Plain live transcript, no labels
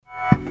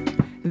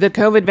The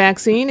COVID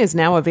vaccine is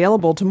now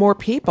available to more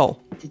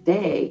people.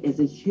 Today is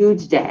a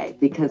huge day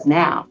because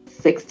now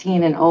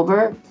 16 and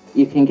over,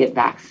 you can get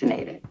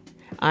vaccinated.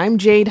 I'm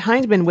Jade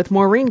Hindman with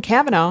Maureen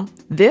Cavanaugh.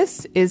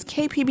 This is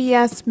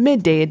KPBS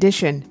Midday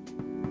Edition.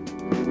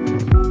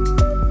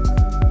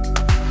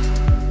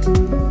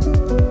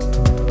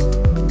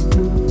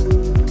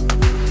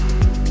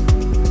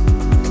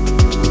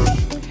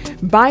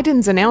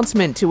 Biden's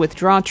announcement to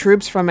withdraw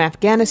troops from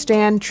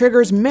Afghanistan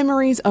triggers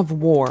memories of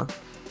war.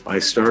 I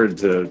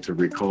started to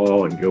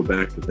recall and go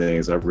back to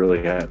things I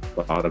really hadn't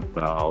thought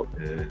about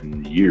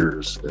in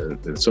years,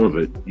 and some of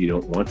it you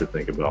don't want to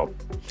think about.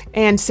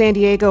 And San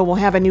Diego will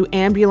have a new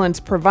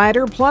ambulance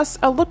provider, plus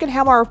a look at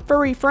how our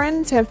furry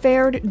friends have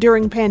fared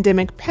during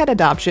pandemic pet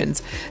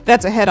adoptions.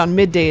 That's ahead on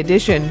Midday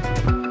Edition.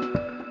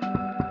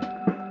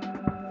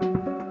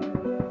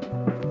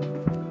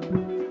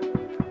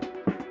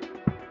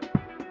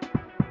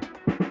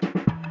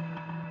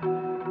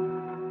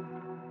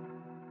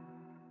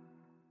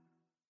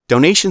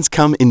 Donations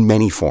come in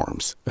many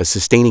forms: a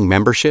sustaining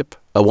membership,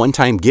 a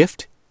one-time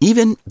gift,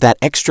 even that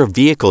extra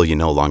vehicle you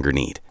no longer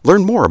need.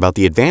 Learn more about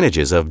the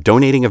advantages of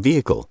donating a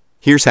vehicle.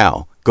 Here's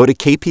how. Go to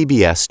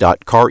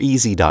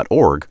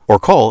kpbs.careasy.org or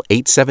call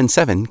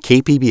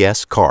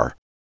 877-KPBS-CAR.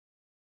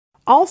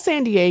 All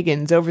San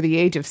Diegans over the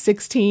age of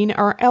 16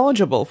 are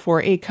eligible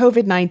for a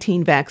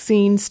COVID-19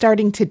 vaccine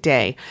starting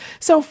today.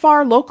 So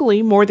far,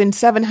 locally, more than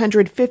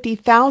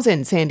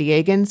 750,000 San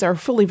Diegans are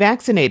fully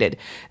vaccinated.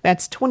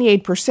 That's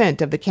 28%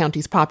 of the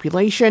county's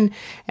population.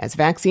 As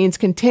vaccines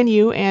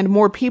continue and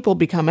more people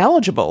become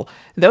eligible,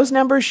 those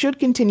numbers should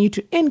continue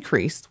to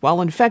increase while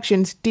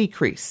infections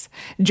decrease.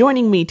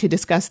 Joining me to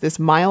discuss this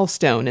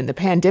milestone in the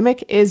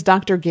pandemic is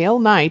Dr. Gail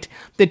Knight,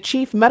 the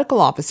Chief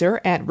Medical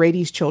Officer at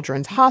Rady's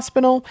Children's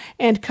Hospital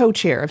and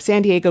co-chair of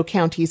San Diego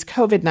County's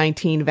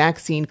COVID-19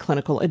 Vaccine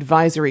Clinical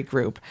Advisory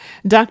Group.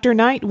 Dr.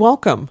 Knight,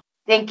 welcome.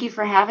 Thank you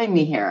for having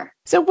me here.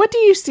 So what do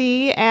you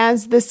see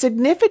as the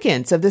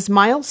significance of this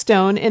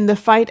milestone in the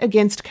fight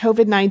against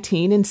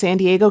COVID-19 in San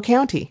Diego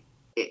County?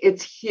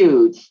 It's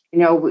huge.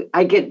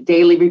 I get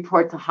daily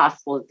reports of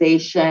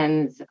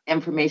hospitalizations,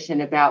 information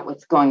about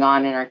what's going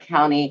on in our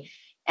county,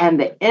 and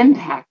the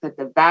impact that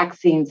the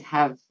vaccines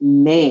have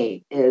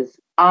made is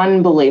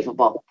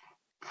unbelievable.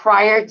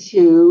 Prior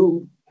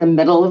to the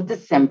middle of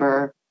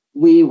December,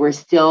 we were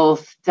still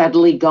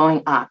steadily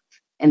going up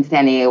in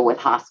San Diego with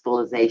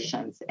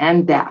hospitalizations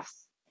and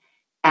deaths.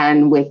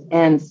 And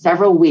within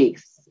several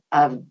weeks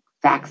of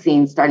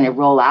vaccines starting to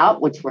roll out,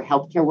 which were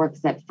healthcare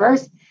workers at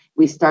first,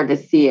 we started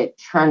to see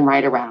it turn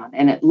right around.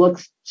 And it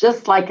looks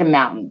just like a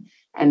mountain.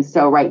 And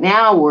so right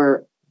now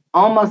we're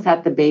almost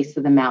at the base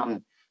of the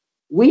mountain.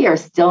 We are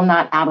still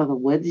not out of the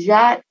woods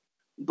yet,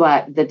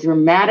 but the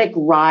dramatic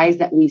rise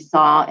that we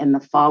saw in the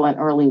fall and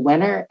early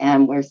winter,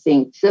 and we're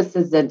seeing just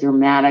as a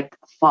dramatic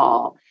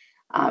fall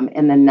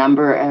in the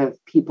number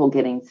of people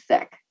getting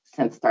sick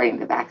since starting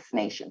the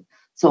vaccination.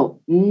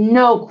 So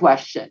no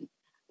question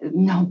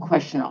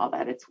all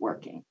that it's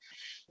working.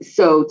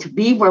 So to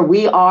be where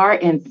we are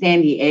in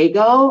San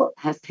Diego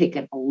has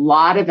taken a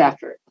lot of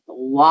effort, a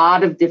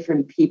lot of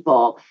different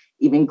people,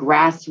 even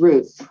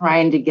grassroots,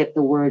 trying to get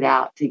the word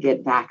out to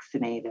get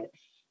vaccinated.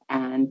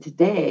 And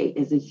today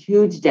is a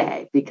huge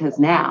day because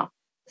now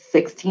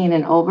 16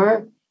 and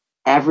over,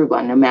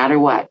 everyone, no matter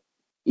what,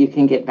 you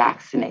can get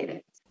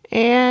vaccinated.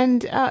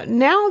 And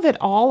now that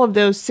all of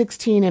those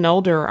 16 and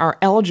older are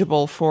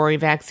eligible for a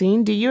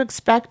vaccine, do you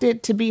expect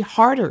it to be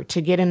harder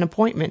to get an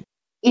appointment?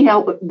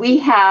 We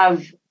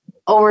have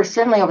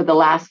certainly over the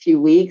last few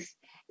weeks,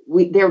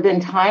 there have been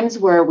times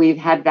where we've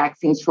had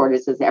vaccine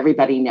shortages, as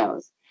everybody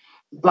knows.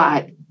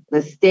 But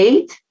the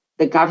state,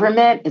 the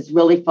government is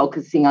really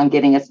focusing on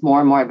getting us more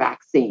and more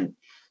vaccine.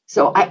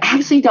 So I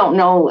actually don't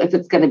know if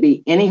it's going to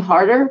be any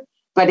harder,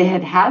 but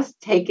it has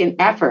taken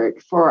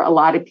effort for a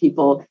lot of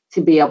people to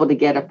be able to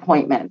get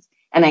appointments.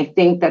 And I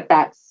think that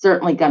that's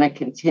certainly going to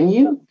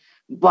continue,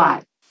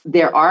 but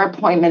there are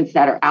appointments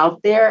that are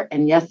out there.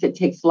 And yes, it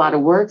takes a lot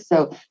of work.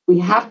 So we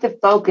have to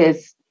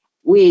focus,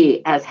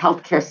 we as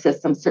healthcare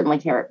systems, certainly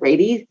here at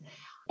Rady,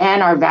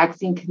 and our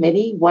vaccine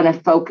committee want to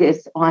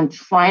focus on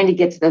trying to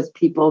get to those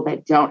people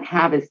that don't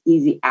have as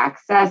easy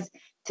access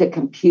to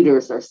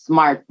computers or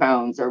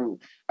smartphones or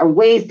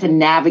ways to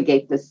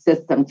navigate the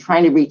system,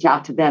 trying to reach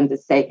out to them to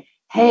say,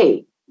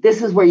 hey,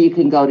 this is where you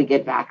can go to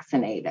get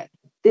vaccinated.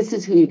 This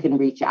is who you can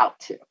reach out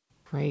to.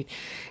 Right.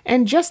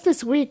 And just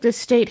this week, the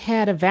state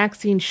had a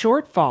vaccine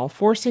shortfall,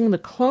 forcing the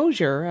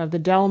closure of the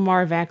Del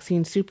Mar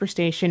Vaccine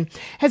Superstation.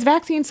 Has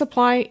vaccine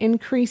supply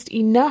increased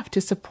enough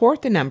to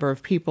support the number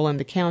of people in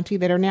the county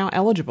that are now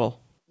eligible?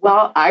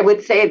 Well, I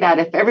would say that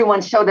if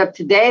everyone showed up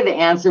today, the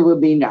answer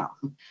would be no.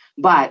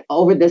 But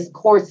over this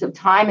course of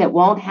time, it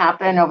won't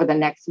happen over the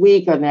next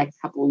week or the next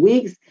couple of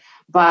weeks.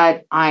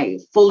 But I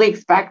fully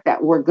expect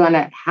that we're going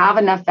to have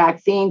enough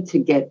vaccine to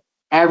get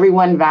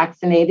everyone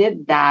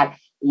vaccinated that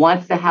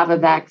wants to have a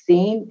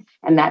vaccine.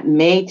 And that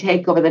may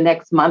take over the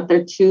next month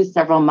or two,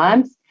 several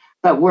months,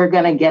 but we're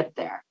going to get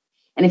there.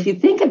 And if you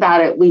think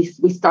about it, we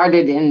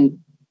started in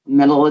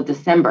middle of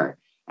December,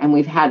 and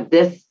we've had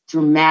this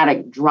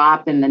dramatic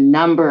drop in the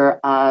number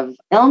of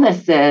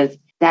illnesses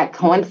that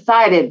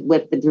coincided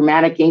with the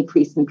dramatic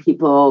increase in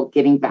people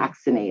getting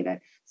vaccinated.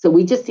 So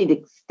we just need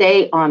to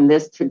stay on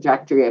this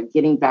trajectory of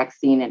getting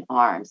vaccine in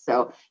arms.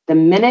 So the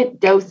minute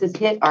doses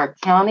hit our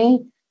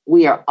county,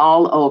 we are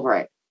all over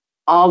it,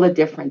 all the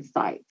different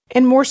sites.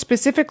 And more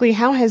specifically,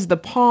 how has the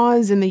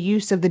pause in the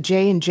use of the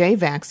J&J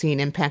vaccine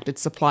impacted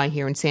supply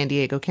here in San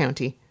Diego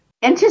County?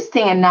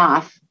 Interesting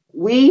enough,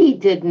 we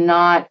did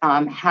not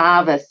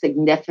have a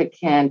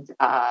significant,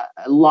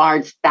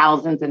 large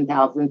thousands and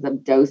thousands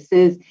of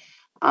doses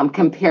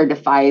compared to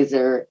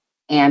Pfizer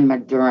and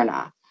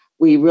Moderna.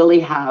 We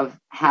really have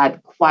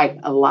had quite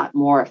a lot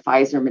more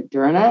Pfizer,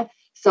 Moderna.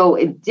 So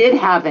it did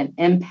have an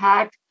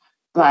impact,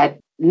 but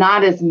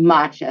not as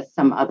much as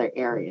some other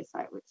areas,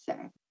 I would say.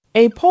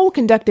 A poll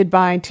conducted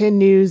by 10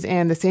 News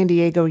and the San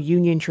Diego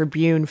Union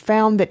Tribune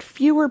found that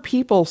fewer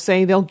people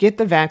say they'll get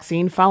the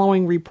vaccine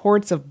following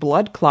reports of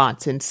blood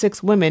clots in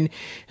 6 women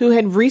who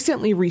had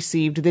recently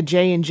received the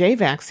J&J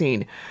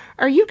vaccine.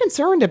 Are you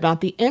concerned about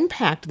the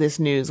impact this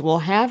news will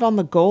have on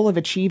the goal of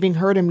achieving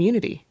herd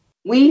immunity?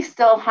 We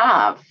still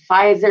have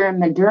Pfizer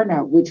and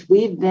Moderna, which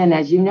we've been,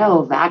 as you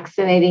know,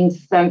 vaccinating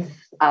since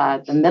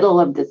the middle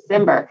of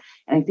December.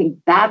 And I think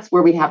that's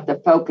where we have to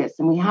focus.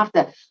 And we have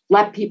to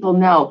let people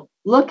know,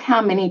 look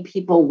how many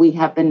people we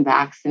have been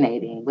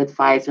vaccinating with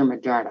Pfizer,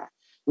 Moderna.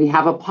 We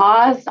have a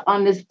pause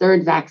on this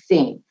third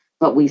vaccine,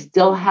 but we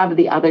still have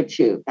the other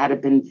 2 that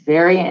have been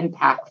very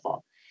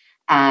impactful.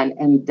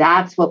 And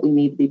that's what we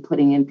need to be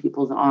putting in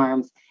people's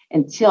arms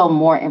until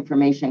more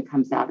information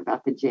comes out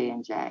about the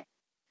J&J.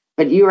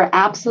 But you are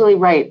absolutely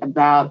right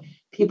about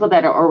people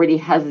that are already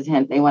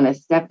hesitant. They want to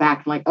step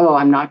back like, oh,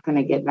 I'm not going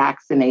to get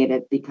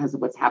vaccinated because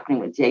of what's happening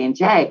with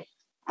J&J.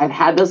 I've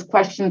had those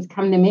questions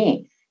come to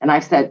me. And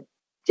I've said,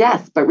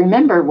 yes, but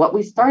remember what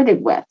we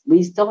started with.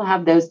 We still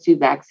have those 2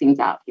 vaccines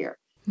out here.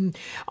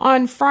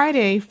 On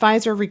Friday,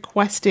 Pfizer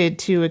requested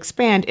to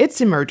expand its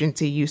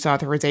emergency use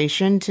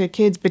authorization to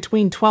kids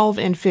between 12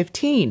 and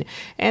 15.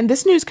 And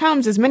this news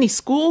comes as many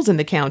schools in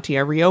the county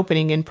are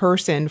reopening in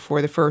person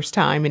for the first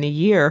time in a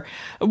year.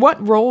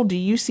 What role do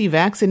you see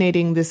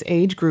vaccinating this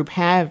age group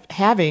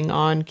having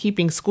on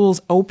keeping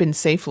schools open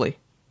safely?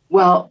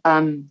 Well,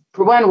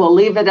 for one, we'll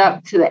leave it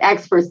up to the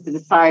experts to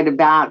decide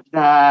about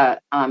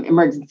the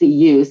emergency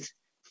use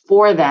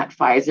for that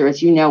Pfizer.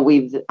 As you know,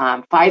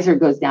 Pfizer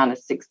goes down to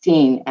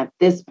 16 at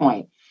this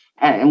point,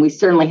 and we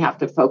certainly have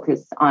to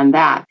focus on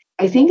that.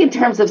 I think in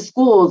terms of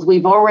schools,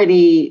 we've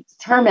already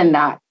determined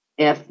that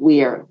if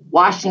we are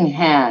washing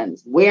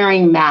hands,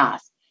 wearing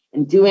masks,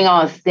 and doing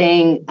all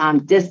staying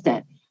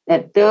distant,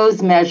 that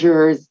those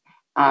measures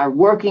are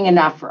working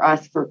enough for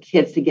us for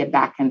kids to get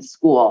back in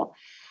school.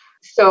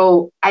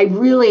 So I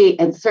really,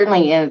 and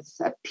certainly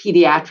as a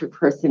pediatric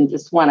person,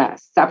 just want to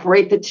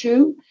separate the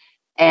 2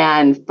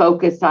 and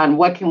focus on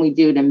what can we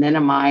do to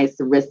minimize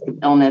the risk of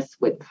illness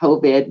with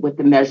COVID with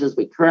the measures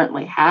we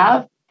currently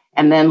have,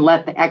 and then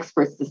let the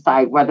experts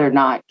decide whether or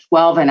not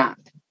 12 and up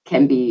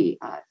can be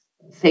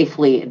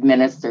safely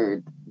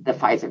administered the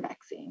Pfizer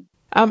vaccine.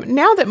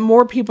 Now that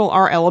more people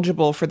are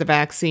eligible for the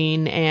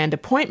vaccine and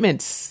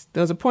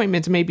those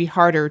appointments may be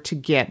harder to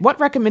get, what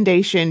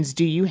recommendations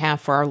do you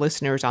have for our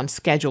listeners on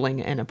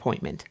scheduling an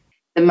appointment?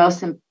 The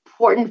most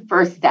important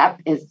first step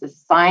is to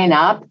sign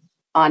up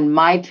on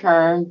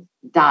myturn.ca.gov.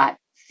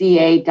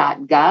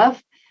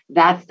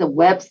 That's the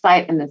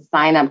website and the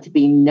sign up to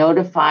be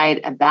notified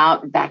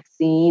about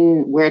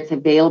vaccine, where it's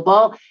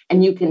available.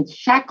 And you can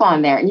check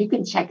on there, and you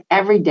can check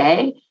every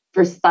day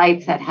for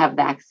sites that have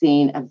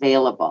vaccine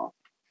available.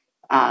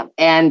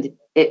 And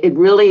it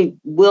really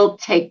will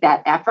take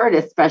that effort,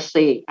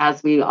 especially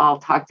as we all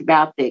talked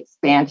about the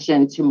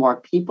expansion to more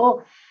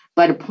people.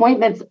 But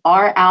appointments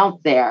are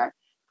out there.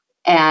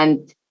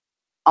 And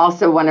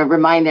also want to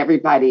remind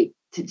everybody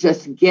to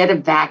just get a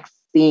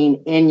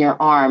vaccine in your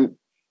arm.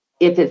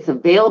 If it's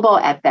available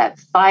at that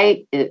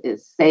site, it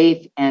is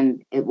safe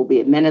and it will be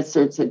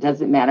administered. So it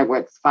doesn't matter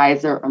whether it's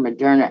Pfizer or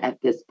Moderna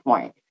at this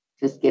point.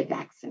 Just get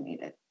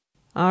vaccinated.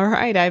 All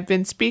right. I've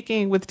been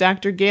speaking with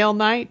Dr. Gail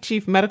Knight,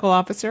 Chief Medical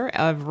Officer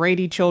of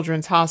Rady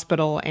Children's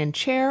Hospital and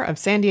Chair of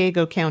San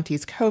Diego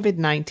County's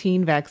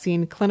COVID-19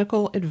 Vaccine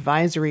Clinical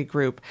Advisory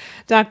Group.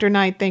 Dr.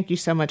 Knight, thank you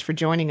so much for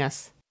joining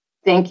us.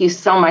 Thank you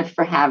so much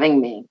for having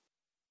me.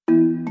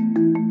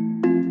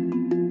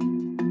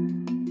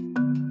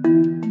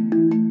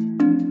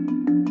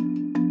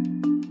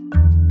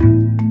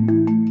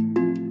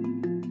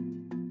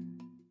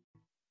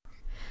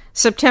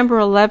 September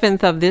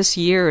 11th of this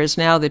year is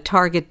now the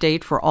target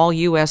date for all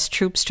U.S.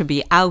 troops to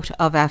be out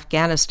of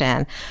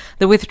Afghanistan.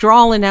 The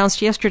withdrawal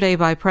announced yesterday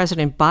by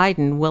President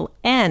Biden will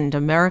end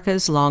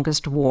America's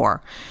longest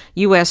war.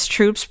 U.S.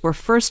 troops were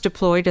first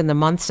deployed in the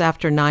months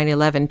after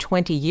 9/11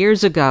 20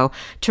 years ago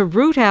to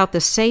root out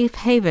the safe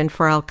haven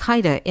for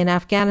al-Qaeda in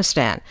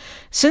Afghanistan.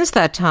 Since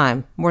that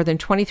time, more than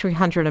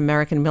 2,300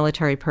 American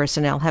military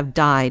personnel have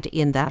died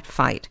in that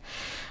fight.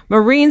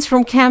 Marines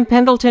from Camp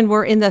Pendleton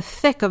were in the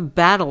thick of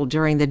battle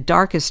during the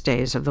darkest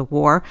days of the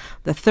war.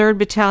 The 3rd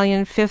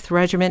Battalion, 5th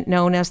Regiment,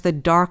 known as the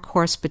Dark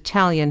Horse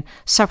Battalion,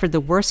 suffered the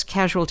worst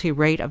casualty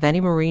rate of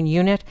any Marine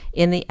unit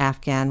in the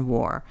Afghan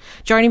war.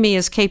 Joining me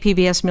is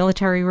KPBS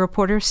military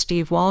reporter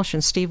Steve Walsh.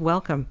 And Steve,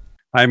 welcome.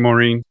 Hi,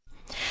 Maureen.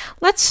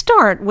 Let's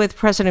start with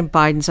President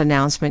Biden's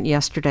announcement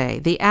yesterday.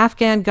 The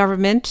Afghan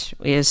government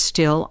is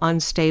still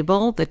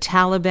unstable. The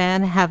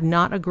Taliban have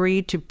not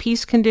agreed to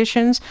peace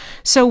conditions.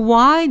 So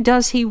why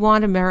does he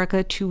want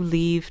America to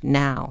leave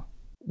now?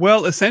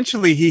 Well,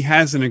 essentially, he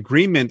has an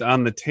agreement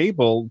on the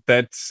table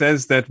that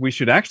says that we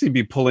should actually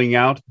be pulling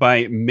out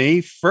by May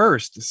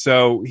 1st.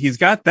 So he's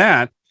got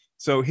that.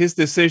 So his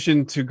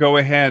decision to go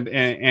ahead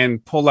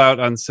and pull out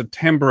on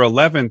September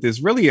 11th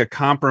is really a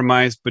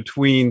compromise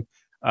between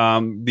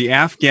the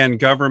Afghan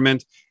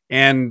government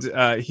and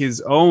his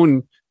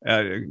own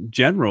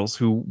generals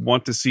who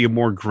want to see a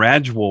more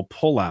gradual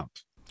pullout.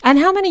 And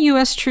how many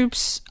U.S.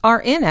 troops are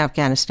in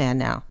Afghanistan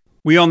now?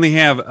 We only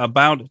have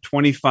about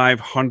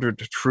 2,500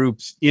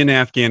 troops in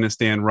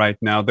Afghanistan right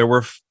now. There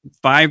were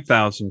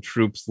 5,000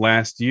 troops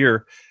last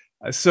year.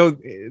 So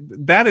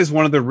that is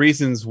one of the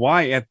reasons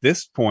why at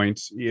this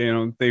point,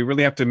 they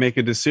really have to make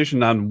a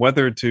decision on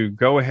whether to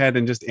go ahead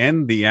and just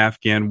end the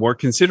Afghan war,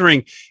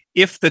 considering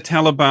if the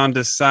Taliban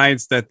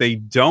decides that they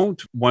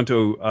don't want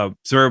to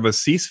observe a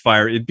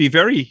ceasefire, it'd be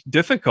very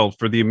difficult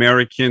for the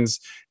Americans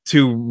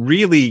to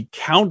really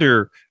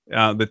counter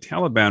the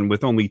Taliban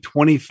with only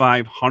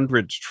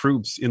 2,500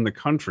 troops in the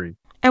country.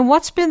 And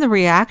what's been the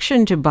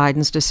reaction to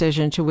Biden's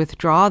decision to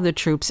withdraw the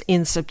troops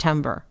in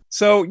September?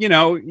 So,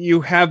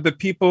 you have the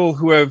people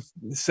who have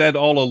said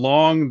all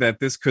along that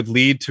this could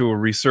lead to a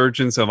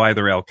resurgence of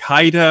either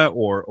Al-Qaeda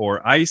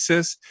or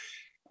ISIS,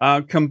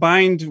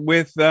 combined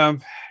with,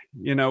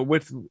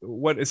 with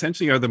what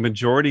essentially are the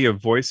majority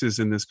of voices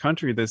in this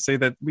country that say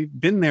that we've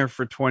been there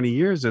for 20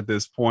 years at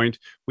this point.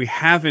 We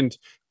haven't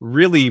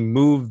really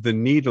moved the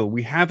needle.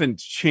 We haven't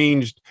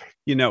changed,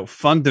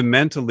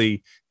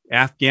 fundamentally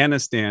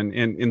Afghanistan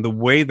in the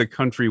way the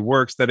country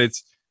works, that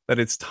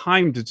it's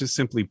time to just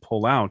simply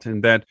pull out,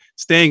 and that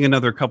staying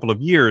another couple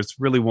of years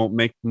really won't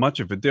make much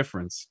of a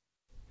difference.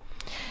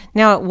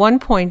 Now, at one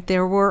point,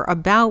 there were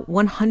about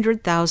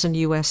 100,000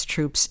 U.S.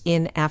 troops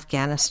in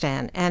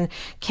Afghanistan, and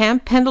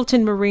Camp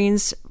Pendleton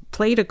Marines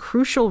played a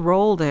crucial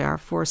role there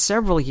for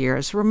several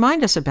years.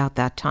 Remind us about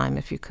that time,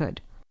 if you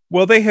could.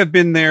 They have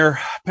been there.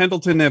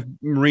 Pendleton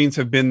Marines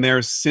have been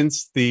there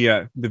since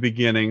the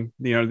beginning.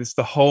 It's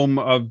the home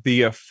of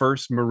the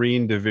 1st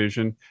Marine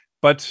Division,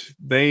 but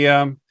they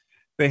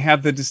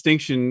have the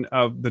distinction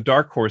of the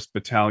Dark Horse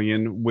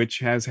Battalion, which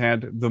has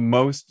had the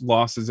most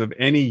losses of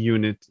any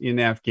unit in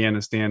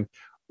Afghanistan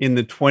in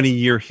the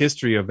 20-year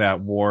history of that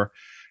war.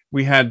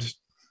 We had,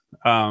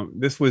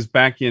 this was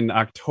back in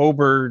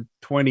October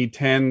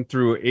 2010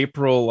 through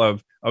April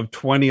of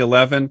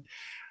 2011.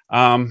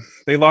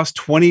 They lost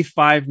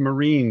 25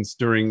 Marines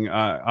during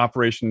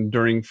Operation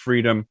Enduring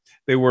Freedom.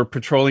 They were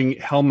patrolling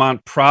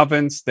Helmand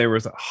Province. There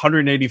was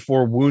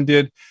 184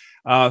 wounded,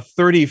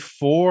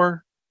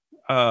 34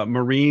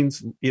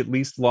 Marines at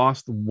least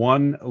lost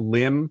one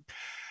limb.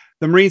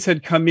 The Marines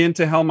had come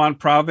into Helmand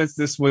Province.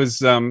 This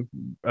was a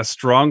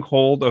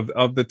stronghold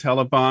of the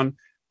Taliban.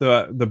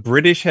 The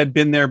British had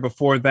been there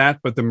before that,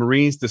 but the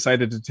Marines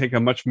decided to take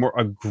a much more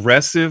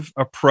aggressive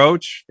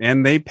approach,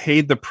 and they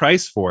paid the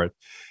price for it.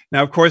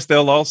 Now, of course,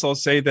 they'll also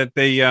say that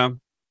they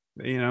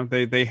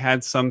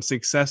had some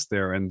success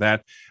there, and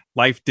that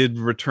life did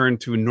return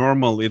to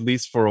normal, at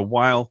least for a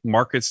while.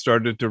 Markets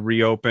started to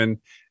reopen.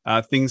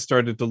 Things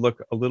started to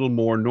look a little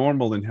more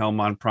normal in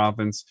Helmand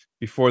Province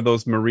before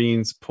those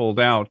Marines pulled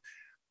out.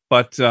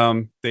 But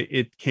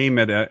it came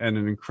at an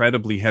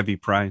incredibly heavy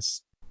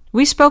price.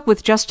 We spoke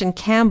with Justin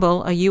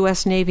Campbell, a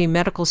U.S. Navy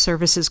Medical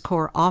Services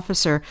Corps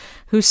officer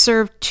who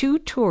served 2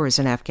 tours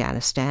in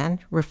Afghanistan,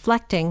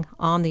 reflecting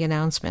on the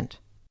announcement.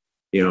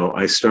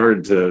 I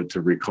started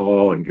to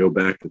recall and go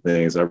back to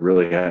things I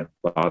really hadn't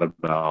thought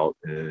about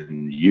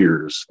in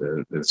years.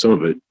 And some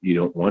of it you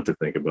don't want to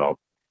think about.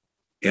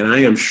 And I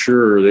am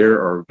sure there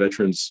are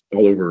veterans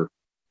all over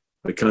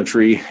the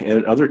country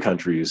and other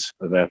countries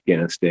of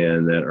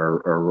Afghanistan that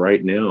are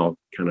right now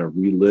kind of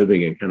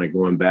reliving and kind of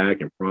going back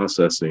and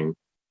processing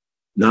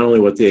not only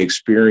what they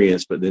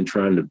experienced, but then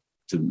trying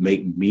to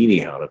make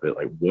meaning out of it.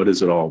 Like, what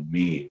does it all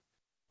mean?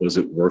 Was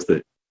it worth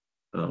it?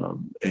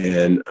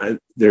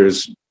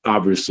 There's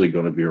obviously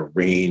going to be a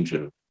range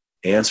of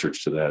answers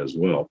to that as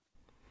well.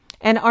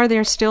 And are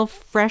there still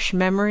fresh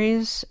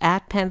memories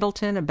at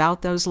Pendleton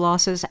about those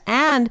losses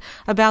and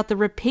about the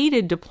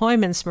repeated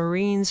deployments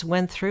Marines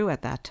went through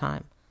at that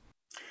time?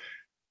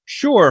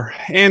 Sure.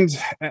 And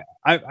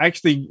I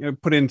actually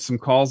put in some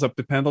calls up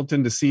to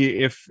Pendleton to see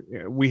if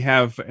we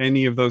have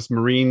any of those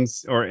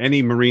Marines or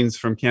any Marines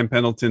from Camp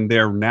Pendleton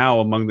there now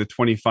among the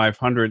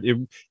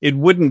 2,500. It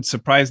wouldn't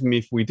surprise me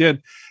if we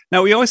did.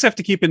 Now, we always have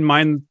to keep in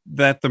mind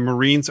that the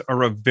Marines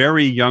are a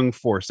very young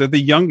force. They're the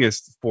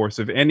youngest force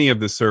of any of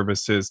the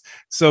services.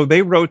 So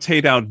they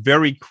rotate out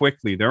very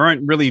quickly. There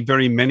aren't really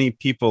very many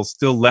people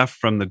still left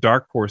from the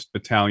Dark Horse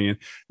Battalion.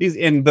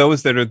 And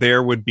those that are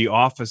there would be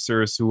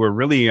officers who are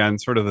really on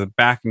sort of the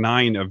back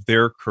nine of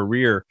their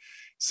career.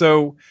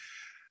 So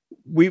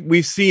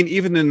we've seen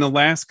even in the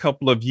last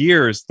couple of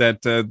years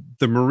that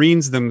the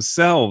Marines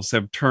themselves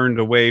have turned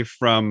away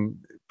from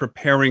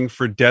preparing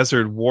for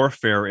desert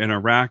warfare in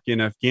Iraq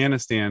and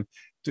Afghanistan,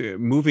 to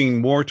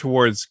moving more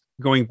towards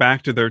going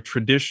back to their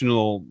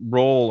traditional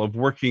role of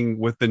working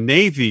with the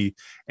Navy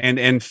and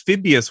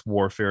amphibious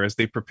warfare as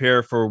they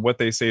prepare for what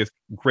they say is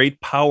great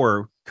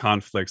power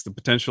conflicts, the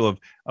potential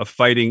of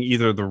fighting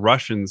either the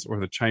Russians or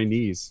the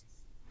Chinese.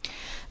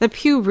 The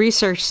Pew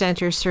Research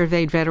Center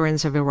surveyed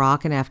veterans of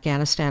Iraq and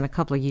Afghanistan a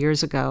couple of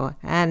years ago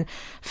and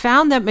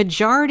found that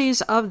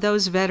majorities of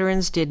those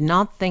veterans did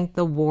not think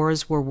the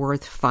wars were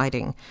worth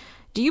fighting.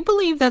 Do you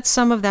believe that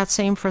some of that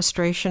same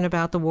frustration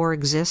about the war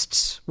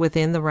exists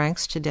within the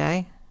ranks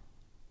today?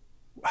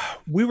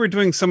 We were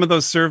doing some of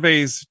those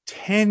surveys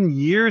 10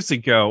 years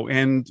ago,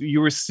 and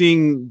you were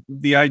seeing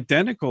the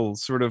identical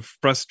sort of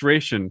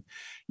frustration.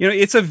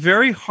 It's a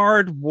very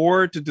hard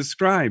war to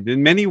describe.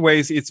 In many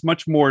ways, it's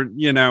much more,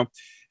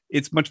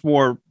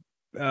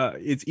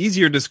 it's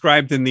easier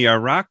described than the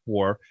Iraq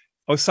War.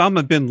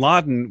 Osama bin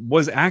Laden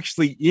was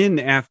actually in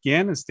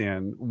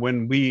Afghanistan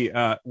when we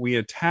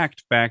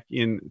attacked back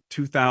in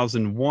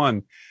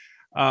 2001.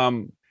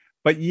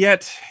 But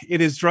yet it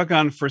has drug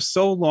on for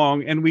so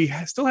long, and we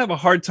still have a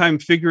hard time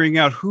figuring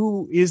out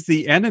who is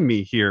the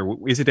enemy here.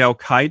 Is it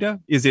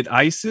Al-Qaeda? Is it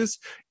ISIS?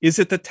 Is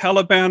it the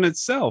Taliban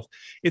itself?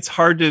 It's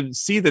hard to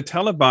see the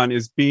Taliban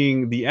as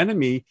being the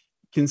enemy,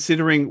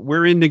 considering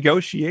we're in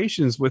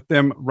negotiations with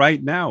them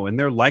right now, and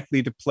they're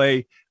likely to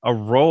play a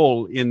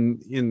role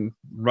in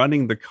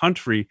running the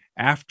country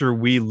after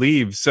we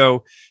leave.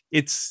 So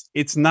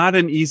it's not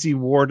an easy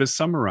war to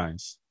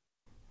summarize.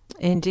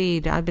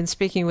 Indeed. I've been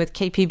speaking with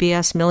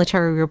KPBS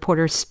military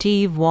reporter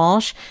Steve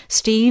Walsh.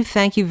 Steve,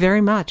 thank you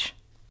very much.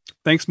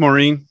 Thanks,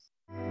 Maureen.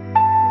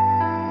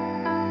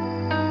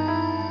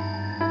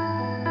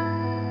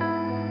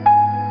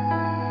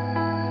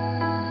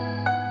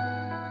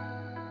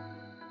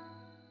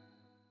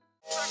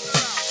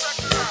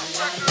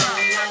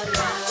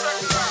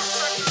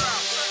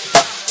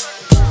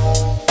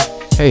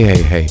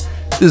 Hey.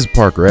 This is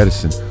Parker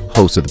Edison,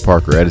 host of the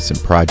Parker Edison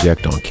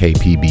Project on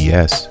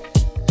KPBS.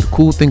 The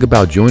cool thing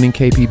about joining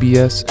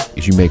KPBS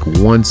is you make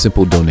one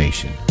simple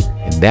donation,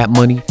 and that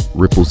money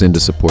ripples into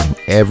supporting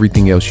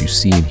everything else you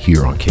see and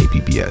hear on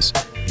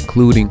KPBS,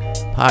 including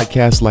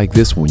podcasts like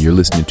this one you're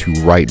listening to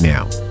right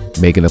now,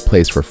 making a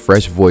place for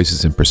fresh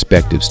voices and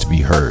perspectives to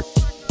be heard.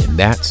 And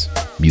that's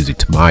music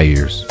to my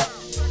ears.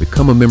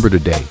 Become a member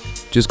today.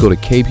 Just go to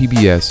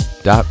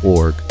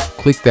kpbs.org,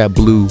 click that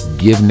blue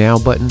Give Now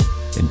button,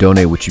 and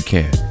donate what you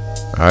can.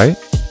 All right?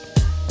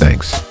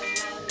 Thanks.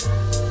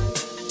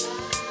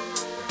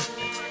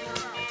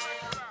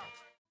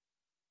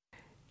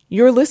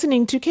 You're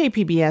listening to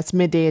KPBS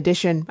Midday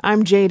Edition.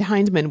 I'm Jade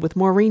Hindman with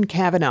Maureen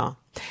Cavanaugh.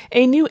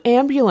 A new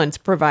ambulance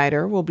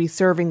provider will be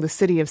serving the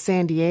city of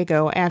San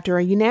Diego after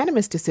a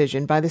unanimous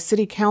decision by the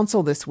city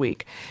council this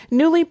week.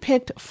 Newly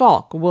picked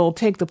Falk will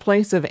take the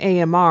place of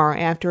AMR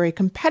after a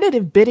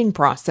competitive bidding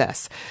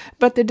process.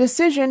 But the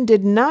decision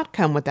did not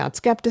come without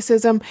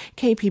skepticism.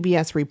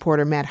 KPBS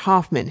reporter Matt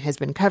Hoffman has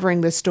been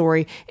covering this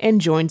story and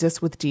joins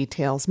us with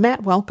details.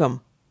 Matt, welcome.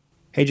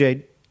 Hey,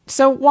 Jade.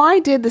 So why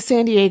did the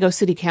San Diego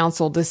City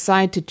Council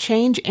decide to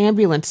change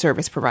ambulance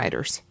service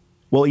providers?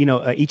 Well,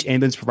 each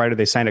ambulance provider,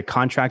 they signed a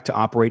contract to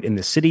operate in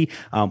the city.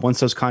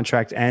 Once those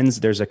contract ends,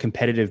 there's a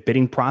competitive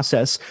bidding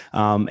process,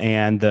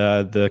 and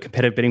the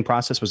competitive bidding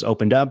process was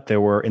opened up.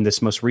 There were, in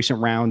this most recent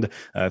round,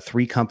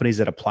 3 companies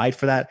that applied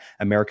for that.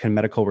 American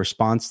Medical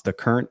Response, the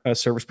current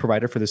service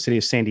provider for the city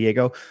of San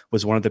Diego,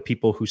 was one of the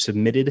people who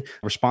submitted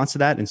a response to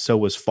that, and so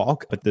was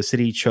Falk. But the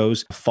city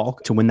chose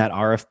Falk to win that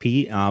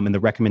RFP, and the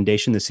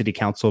recommendation, the city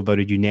council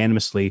voted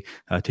unanimously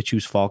to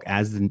choose Falk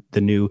as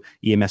the new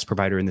EMS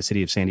provider in the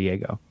city of San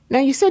Diego. Now,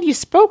 you said you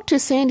spoke to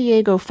San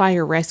Diego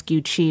Fire Rescue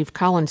Chief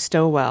Colin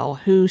Stowell,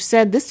 who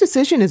said this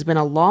decision has been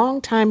a long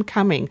time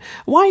coming.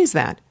 Why is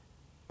that?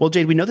 Well,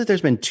 Jade, we know that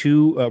there's been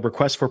 2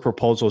 requests for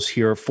proposals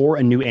here for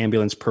a new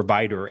ambulance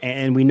provider.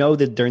 And we know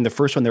that during the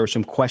first one, there were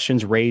some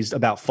questions raised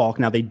about Falk.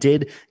 Now, they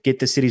did get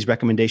the city's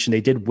recommendation. They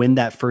did win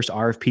that first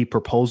RFP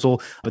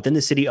proposal, but then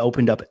the city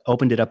opened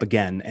it up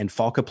again, and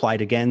Falk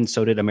applied again.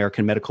 So did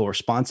American Medical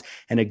Response.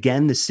 And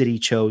again, the city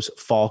chose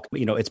Falk.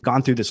 It's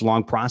gone through this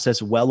long process,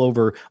 well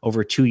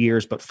over 2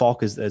 years, but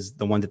Falk is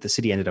the one that the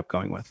city ended up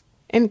going with.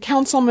 And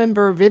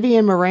Councilmember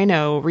Vivian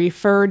Moreno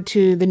referred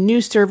to the new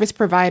service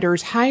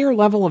provider's higher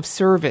level of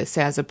service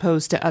as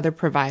opposed to other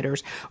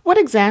providers. What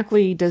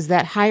exactly does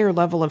that higher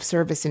level of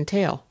service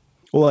entail?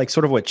 Well, like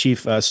sort of what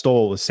Chief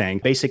Stoll was saying,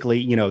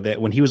 basically, that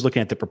when he was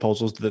looking at the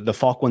proposals, the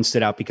Falk one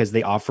stood out because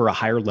they offer a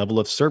higher level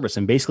of service.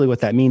 And basically what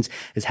that means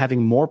is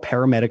having more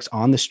paramedics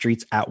on the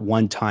streets at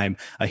one time.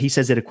 He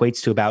says it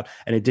equates to about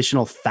an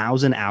additional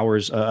 1,000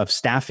 hours of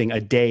staffing a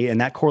day. And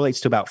that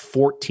correlates to about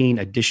 14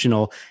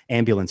 additional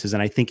ambulances.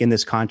 And I think in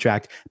this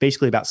contract,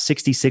 basically about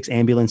 66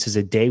 ambulances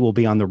a day will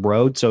be on the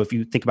road. So if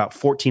you think about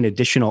 14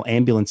 additional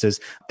ambulances,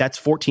 that's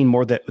 14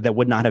 more that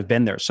would not have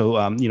been there. So,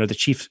 the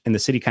chief in the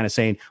city kind of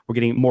saying we're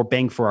getting more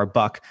bang for our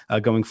buck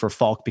going for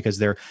Falk because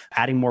they're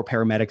adding more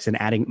paramedics and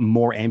adding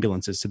more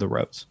ambulances to the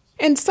roads.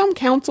 And some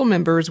council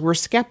members were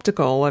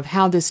skeptical of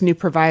how this new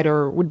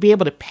provider would be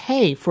able to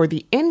pay for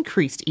the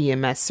increased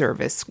EMS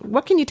service.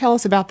 What can you tell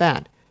us about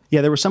that? Yeah,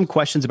 there were some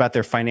questions about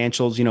their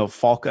financials.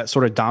 Falk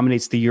sort of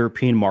dominates the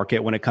European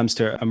market when it comes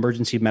to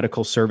emergency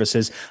medical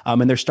services,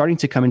 and they're starting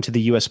to come into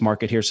the U.S.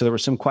 market here. So there were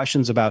some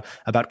questions about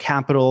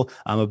capital,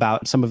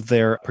 about some of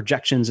their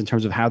projections in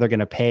terms of how they're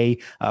going to pay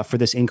for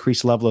this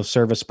increased level of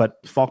service. But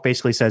Falk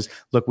basically says,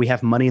 look, we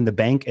have money in the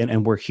bank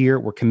and we're here.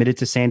 We're committed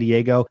to San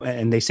Diego.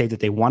 And they say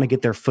that they want to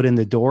get their foot in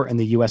the door in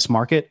the U.S.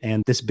 market.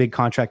 And this big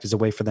contract is a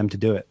way for them to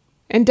do it.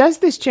 And does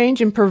this change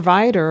in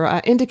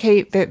provider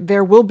indicate that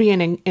there will be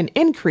an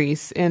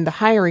increase in the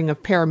hiring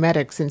of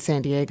paramedics in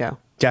San Diego?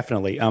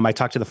 Definitely. I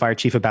talked to the fire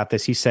chief about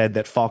this. He said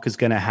that Falk is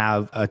going to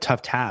have a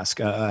tough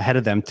task ahead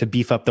of them to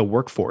beef up the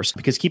workforce.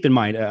 Because keep in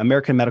mind,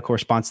 American Medical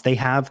Response, they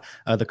have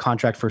the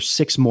contract for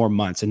 6 more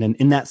months. And then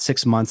in that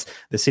 6 months,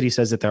 the city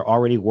says that they're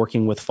already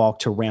working with Falk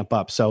to ramp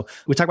up. So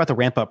we talk about the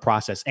ramp up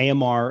process.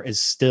 AMR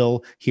is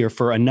still here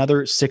for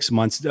another 6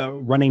 months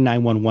running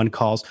 911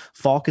 calls.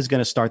 Falk is going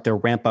to start their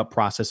ramp up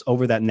process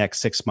over that next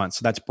 6 months.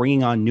 So that's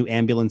bringing on new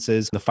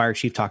ambulances. The fire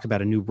chief talked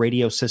about a new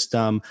radio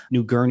system,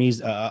 new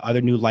gurneys,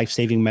 other new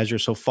life-saving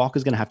measures. So Falk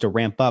is going to have to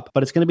ramp up,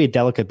 but it's going to be a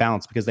delicate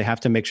balance because they have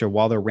to make sure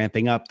while they're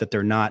ramping up that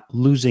they're not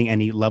losing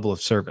any level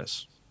of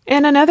service.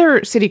 And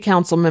another city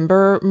council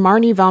member,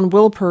 Marnie Van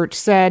Wilpert,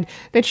 said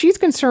that she's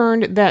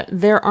concerned that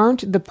there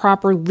aren't the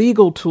proper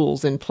legal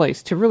tools in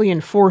place to really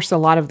enforce a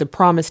lot of the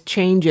promised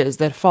changes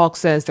that Falk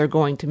says they're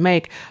going to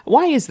make.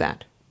 Why is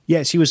that?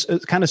 Yes, he was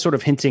kind of sort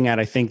of hinting at,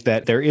 I think,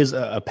 that there is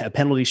a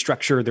penalty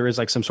structure. There is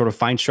like some sort of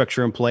fine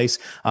structure in place.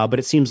 But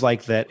it seems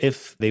like that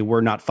if they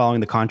were not following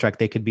the contract,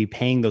 they could be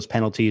paying those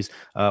penalties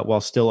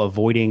while still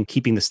avoiding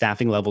keeping the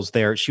staffing levels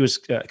there. She was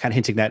kind of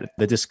hinting that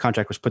this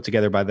contract was put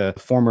together by the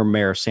former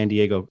mayor of San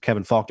Diego,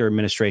 Kevin Faulkner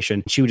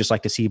administration. She would just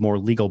like to see more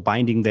legal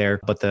binding there.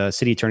 But the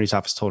city attorney's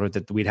office told her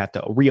that we'd have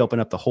to reopen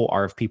up the whole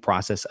RFP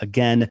process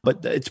again.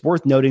 But it's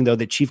worth noting, though,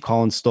 that Chief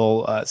Colin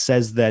Stoll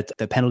says that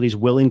the penalties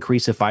will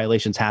increase if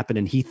violations happen.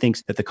 And he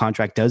thinks that the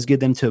contract does give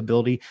them the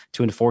ability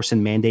to enforce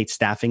and mandate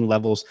staffing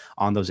levels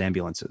on those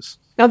ambulances.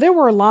 Now, there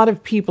were a lot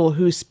of people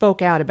who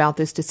spoke out about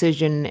this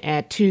decision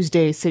at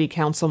Tuesday's city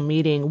council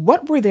meeting.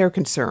 What were their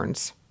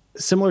concerns?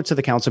 Similar to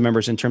the council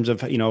members in terms of,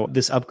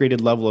 this upgraded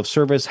level of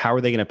service, how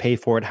are they going to pay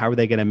for it? How are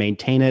they going to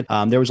maintain it?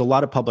 There was a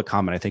lot of public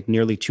comment, I think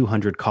nearly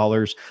 200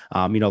 callers.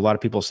 A lot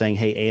of people saying,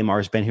 hey, AMR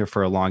has been here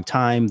for a long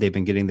time. They've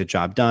been getting the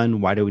job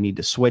done. Why do we need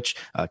to switch?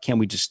 Can't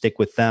we just stick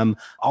with them?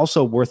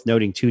 Also worth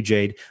noting too,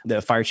 Jade,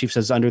 the fire chief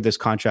says under this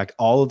contract,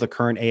 all of the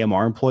current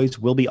AMR employees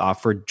will be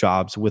offered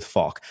jobs with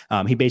Falk.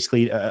 He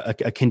basically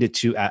akin it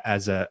to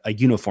as a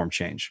uniform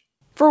change.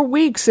 For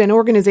weeks, an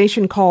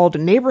organization called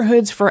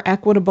Neighborhoods for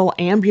Equitable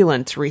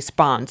Ambulance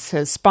Response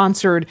has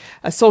sponsored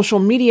a social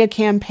media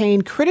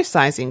campaign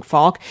criticizing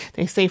Falk.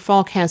 They say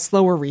Falk has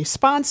slower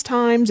response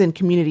times in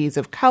communities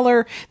of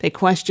color. They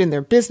question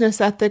their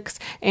business ethics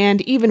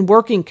and even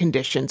working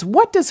conditions.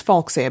 What does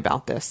Falk say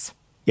about this?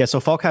 Yeah,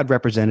 so Falk had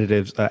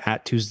representatives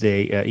at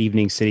Tuesday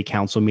evening city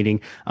council meeting,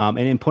 and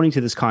in pointing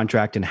to this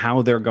contract and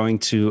how they're going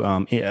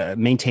to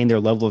maintain their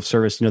level of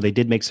service, they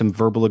did make some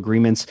verbal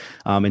agreements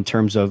in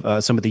terms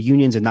of some of the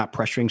unions and not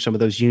pressuring some of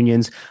those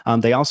unions.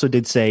 They also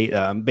did say,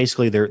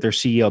 basically, their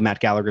CEO,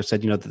 Matt Gallagher,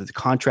 said, that the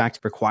contract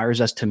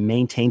requires us to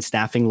maintain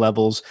staffing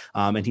levels,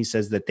 and he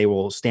says that they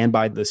will stand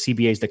by the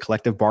CBAs, the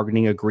collective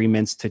bargaining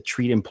agreements, to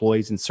treat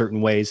employees in certain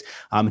ways.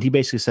 And he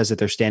basically says that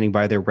they're standing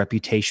by their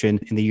reputation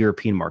in the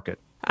European market.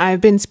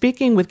 I've been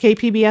speaking with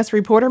KPBS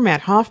reporter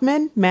Matt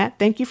Hoffman. Matt,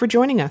 thank you for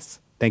joining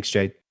us. Thanks,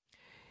 Jade.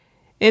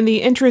 In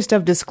the interest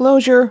of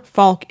disclosure,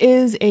 Falk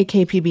is a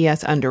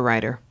KPBS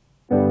underwriter.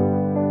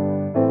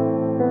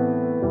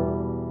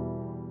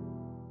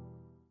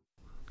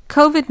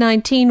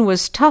 COVID-19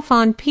 was tough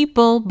on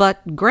people,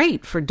 but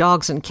great for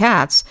dogs and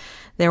cats.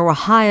 There were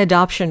high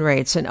adoption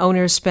rates, and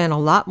owners spent a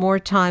lot more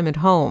time at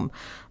home.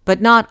 But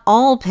not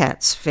all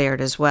pets fared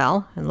as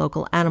well, and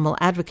local animal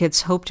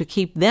advocates hope to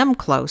keep them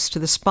close to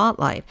the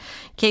spotlight.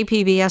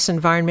 KPBS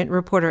environment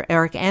reporter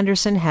Eric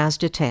Anderson has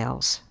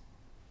details.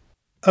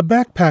 A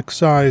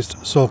backpack-sized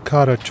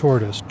sulcata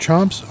tortoise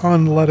chomps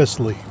on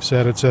lettuce leaves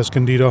at its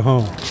Escondido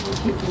home.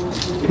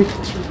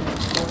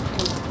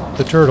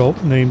 The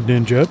turtle, named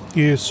Ninja,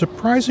 is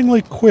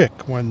surprisingly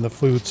quick when the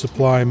food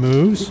supply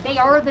moves. They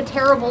are the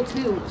terrible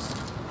twos.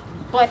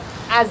 but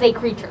as a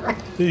creature.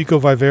 The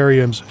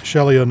Ecovivarium's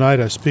Shelley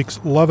Oneida speaks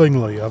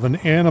lovingly of an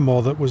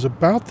animal that was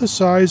about the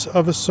size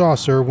of a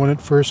saucer when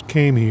it first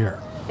came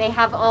here. They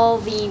have all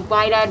the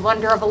wide-eyed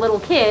wonder of a little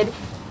kid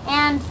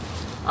and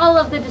all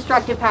of the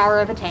destructive power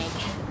of a tank,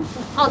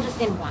 all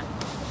just in one.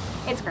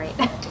 It's great.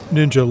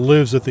 Ninja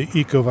lives at the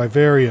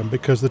Ecovivarium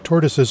because the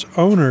tortoise's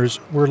owners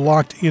were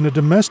locked in a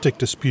domestic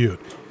dispute.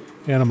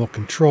 Animal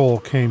control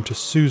came to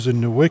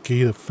Susan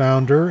Nowicki, the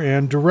founder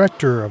and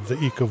director of the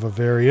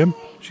Ecovivarium.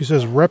 She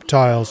says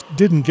reptiles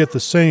didn't get the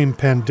same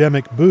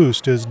pandemic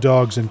boost as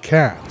dogs and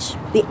cats.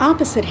 The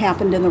opposite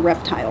happened in the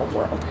reptile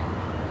world.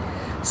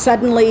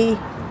 Suddenly,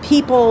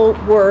 people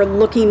were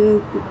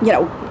looking,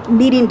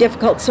 meeting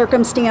difficult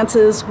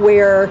circumstances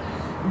where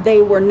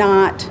they were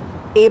not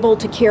able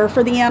to care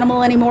for the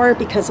animal anymore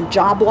because of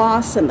job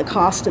loss and the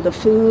cost of the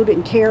food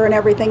and care and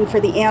everything for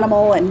the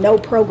animal, and no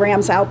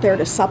programs out there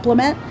to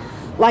supplement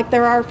like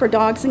there are for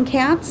dogs and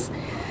cats.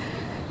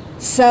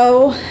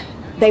 So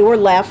they were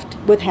left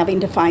with having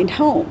to find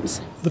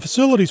homes. The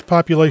facility's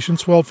population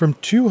swelled from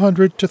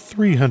 200 to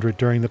 300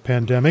 during the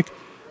pandemic.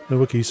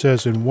 Nowicki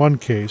says in one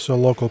case, a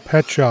local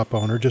pet shop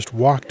owner just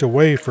walked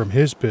away from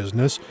his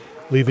business,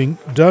 leaving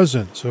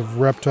dozens of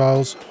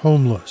reptiles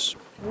homeless.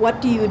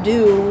 What do you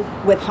do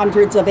with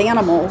hundreds of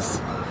animals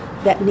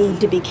that need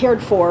to be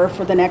cared for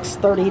the next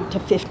 30 to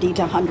 50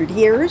 to 100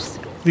 years?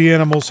 The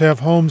animals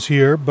have homes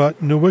here,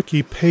 but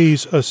Nowicki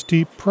pays a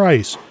steep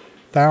price,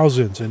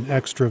 thousands in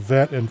extra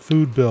vet and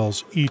food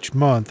bills each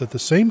month at the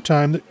same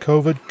time that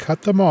COVID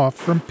cut them off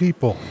from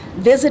people.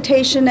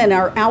 Visitation and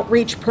our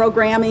outreach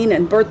programming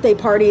and birthday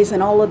parties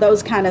and all of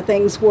those kind of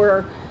things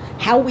were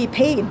how we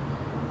paid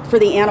for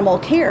the animal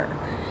care,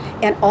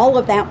 and all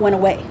of that went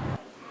away.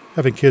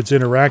 Having kids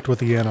interact with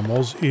the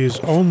animals is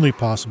only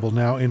possible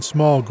now in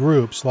small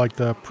groups like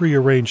the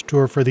prearranged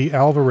tour for the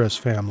Alvarez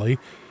family.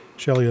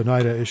 Shelley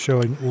Oneida is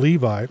showing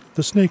Levi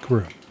the snake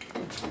room.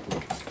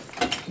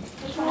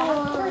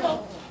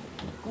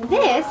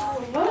 This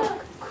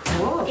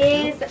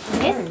is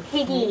Miss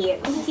Piggy.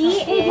 She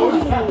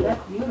is a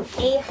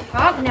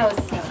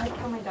hognose snake.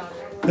 Oh my God.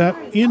 That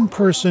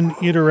in-person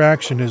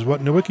interaction is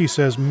what Nowicki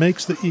says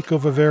makes the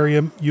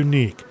Ecovivarium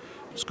unique.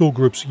 School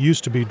groups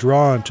used to be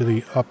drawn to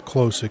the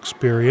up-close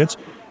experience.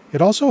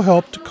 It also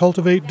helped to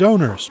cultivate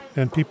donors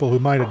and people who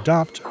might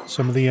adopt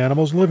some of the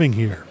animals living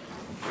here.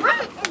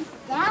 What is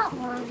that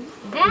one?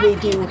 We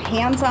do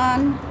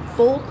hands-on,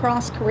 full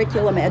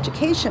cross-curriculum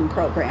education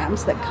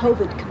programs that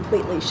COVID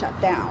completely shut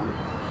down.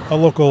 A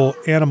local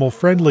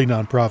animal-friendly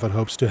nonprofit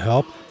hopes to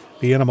help.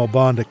 The Animal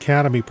Bond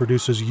Academy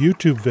produces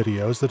YouTube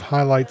videos that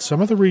highlight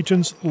some of the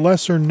region's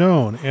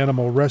lesser-known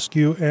animal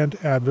rescue and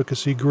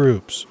advocacy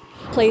groups.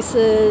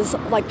 Places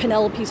like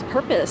Penelope's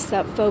Purpose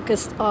that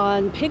focused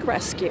on pig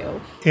rescue.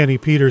 Annie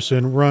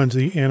Peterson runs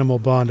the Animal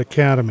Bond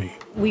Academy.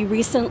 We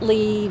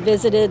recently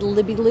visited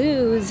Libby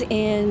Lou's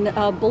in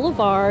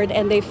Boulevard,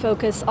 and they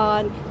focus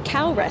on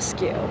cow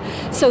rescue.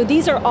 So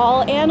these are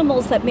all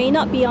animals that may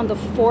not be on the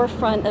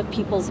forefront of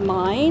people's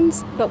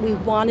minds, but we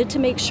wanted to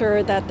make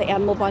sure that the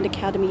Animal Bond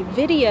Academy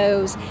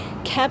videos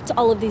kept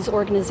all of these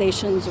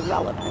organizations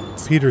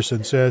relevant.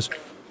 Peterson says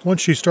once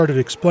she started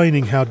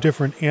explaining how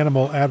different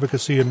animal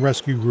advocacy and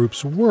rescue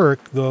groups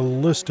work, the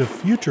list of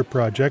future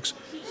projects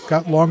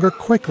got longer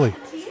quickly.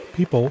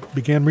 People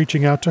began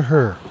reaching out to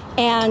her.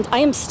 And I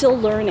am still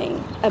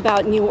learning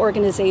about new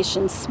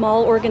organizations,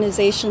 small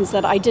organizations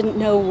that I didn't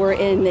know were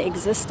in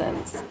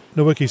existence.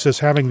 Nowicki says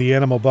having the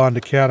Animal Bond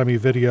Academy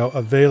video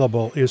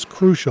available is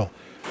crucial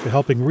to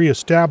helping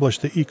reestablish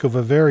the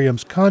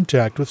Ecovivarium's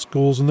contact with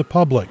schools and the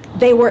public.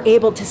 They were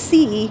able to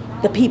see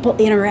the people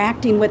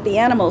interacting with the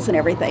animals and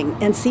everything,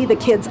 and see the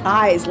kids'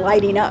 eyes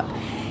lighting up.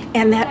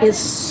 And that is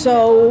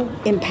so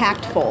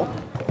impactful.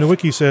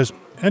 Nowicki says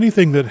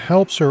anything that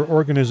helps her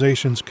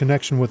organization's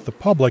connection with the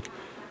public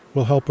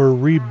will help her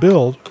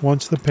rebuild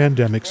once the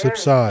pandemic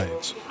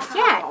subsides.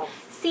 Yeah.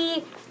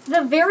 See,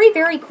 the very,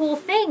 very cool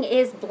thing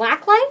is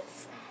black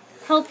lights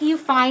help you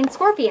find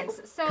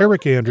scorpions. So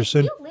Eric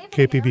Anderson,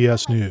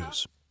 KPBS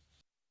News.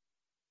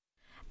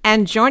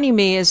 And joining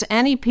me is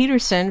Annie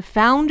Peterson,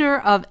 founder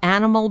of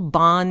Animal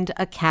Bond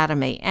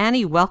Academy.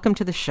 Annie, welcome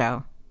to the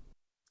show.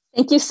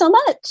 Thank you so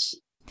much.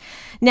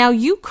 Now,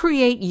 you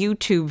create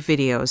YouTube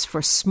videos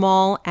for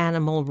small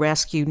animal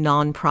rescue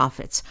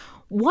nonprofits.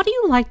 What do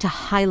you like to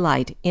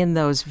highlight in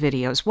those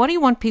videos? What do you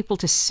want people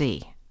to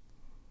see?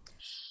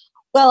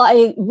 Well,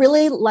 I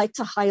really like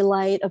to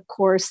highlight, of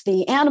course,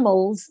 the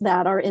animals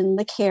that are in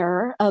the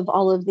care of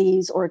all of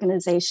these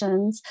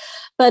organizations,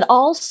 but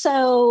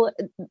also,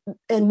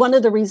 and one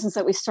of the reasons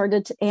that we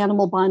started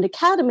Animal Bond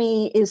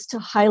Academy is to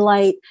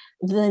highlight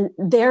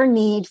their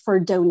need for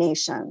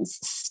donations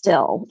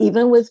still,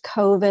 even with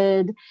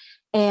COVID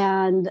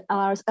and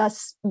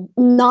us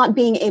not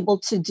being able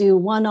to do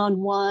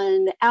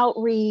one-on-one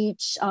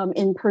outreach,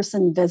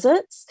 in-person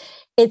visits.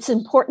 It's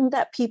important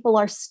that people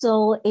are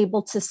still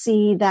able to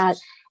see that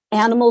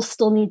animals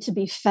still need to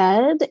be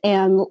fed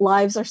and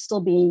lives are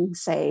still being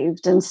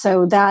saved. And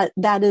so that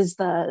is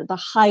the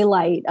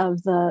highlight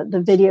of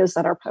the videos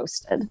that are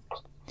posted.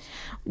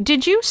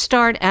 Did you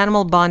start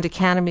Animal Bond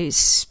Academy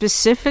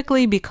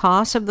specifically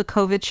because of the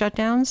COVID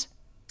shutdowns?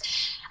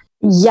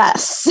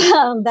 Yes,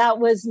 that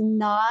was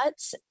not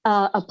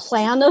a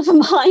plan of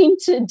mine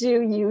to do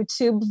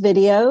YouTube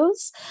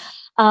videos.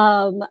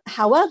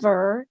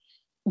 However,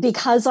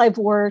 because I've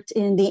worked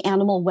in the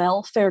animal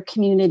welfare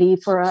community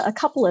for a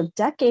couple of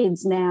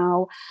decades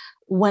now,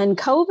 when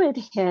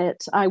COVID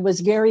hit, I was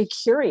very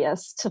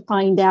curious to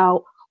find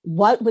out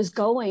what was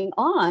going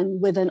on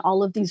within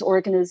all of these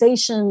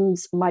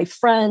organizations, my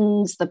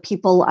friends, the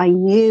people I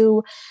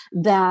knew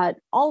that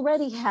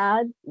already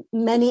had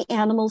many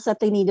animals that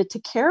they needed to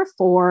care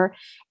for,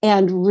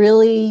 and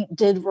really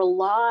did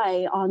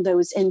rely on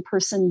those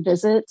in-person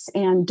visits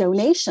and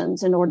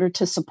donations in order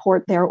to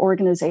support their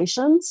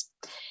organizations.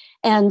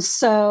 And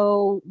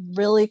so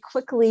really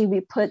quickly, we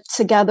put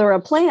together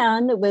a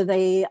plan with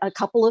a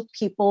couple of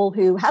people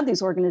who had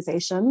these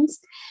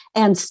organizations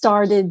and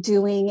started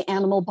doing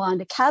Animal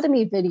Bond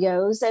Academy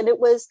videos. And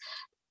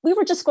we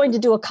were just going to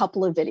do a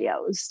couple of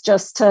videos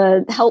just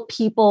to help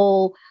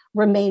people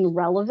remain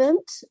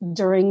relevant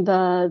during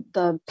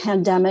the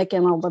pandemic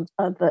and all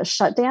of the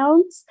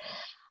shutdowns.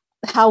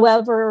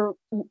 However,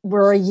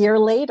 we're a year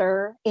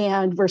later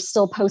and we're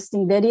still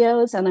posting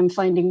videos, and I'm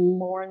finding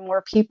more and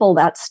more people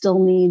that still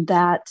need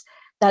that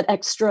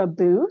extra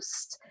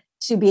boost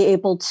to be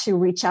able to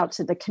reach out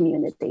to the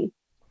community.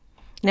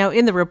 Now,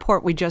 in the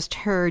report we just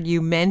heard,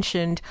 you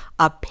mentioned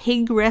a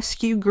pig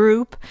rescue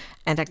group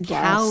and a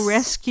cow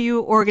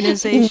rescue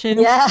organization.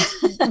 Yeah.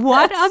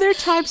 What other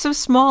types of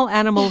small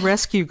animal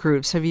rescue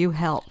groups have you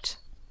helped?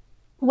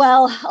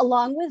 Well,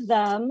 along with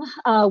them,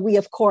 we,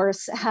 of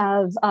course,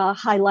 have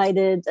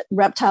highlighted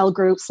reptile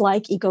groups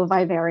like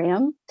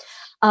Ecovivarium.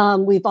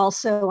 We've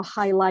also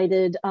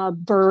highlighted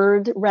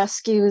bird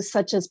rescues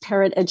such as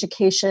Parrot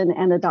Education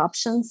and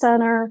Adoption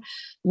Center.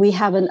 We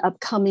have an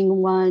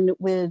upcoming one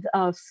with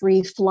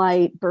Free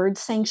Flight Bird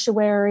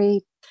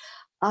Sanctuary.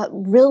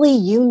 Really,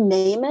 you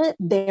name it,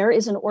 there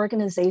is an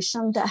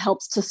organization that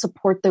helps to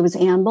support those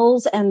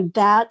animals. And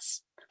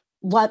that's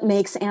what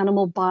makes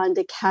Animal Bond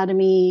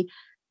Academy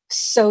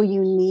so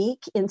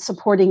unique in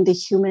supporting the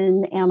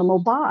human-animal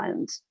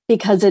bond,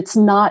 because it's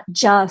not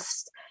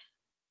just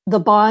the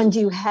bond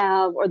you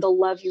have or the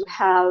love you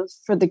have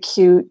for the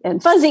cute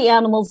and fuzzy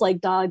animals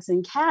like dogs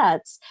and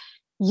cats.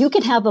 You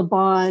can have a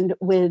bond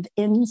with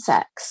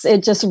insects.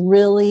 It just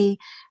really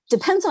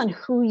depends on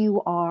who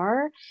you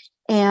are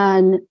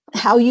and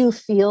how you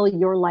feel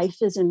your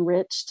life is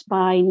enriched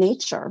by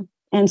nature.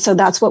 And so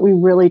that's what we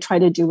really try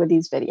to do with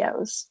these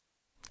videos.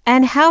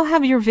 And how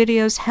have your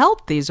videos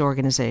helped these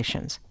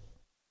organizations?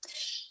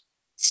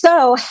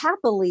 So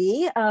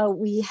happily,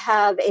 we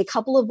have a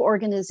couple of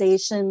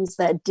organizations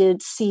that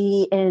did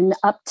see an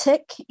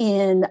uptick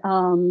in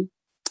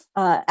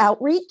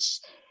outreach.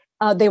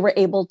 They were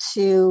able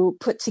to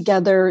put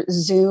together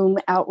Zoom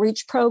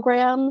outreach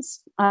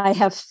programs. I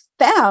have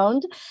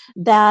found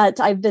that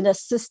I've been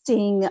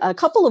assisting a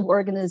couple of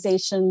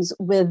organizations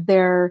with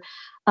their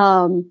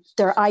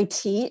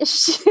IT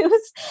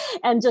issues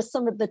and just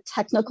some of the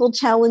technical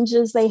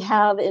challenges they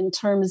have in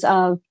terms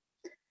of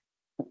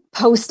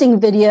posting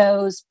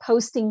videos,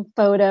 posting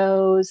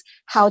photos,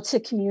 how to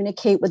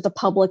communicate with the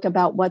public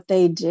about what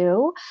they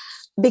do,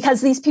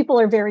 because these people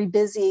are very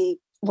busy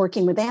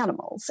working with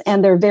animals,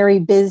 and they're very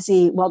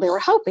busy. Well, they were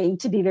hoping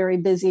to be very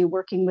busy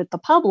working with the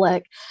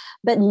public,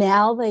 but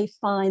now they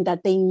find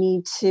that they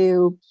need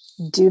to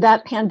do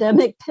that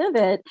pandemic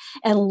pivot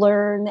and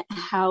learn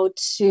how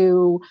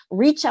to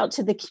reach out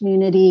to the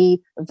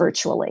community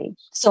virtually.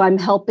 So I'm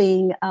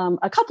helping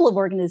a couple of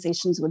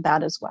organizations with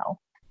that as well.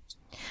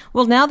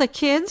 Well, now the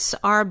kids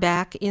are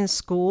back in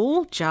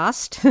school,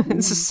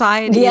 and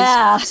society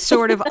is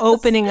sort of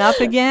opening up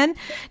again.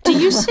 Do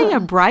you see a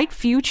bright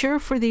future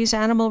for these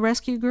animal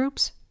rescue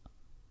groups?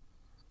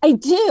 I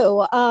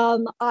do.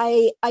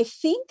 I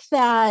think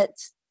that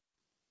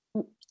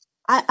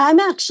I'm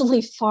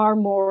actually far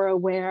more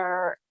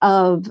aware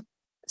of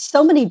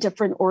so many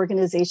different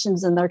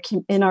organizations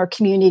in our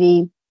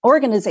community,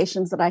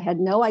 organizations that I had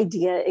no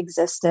idea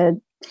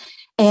existed.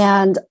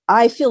 And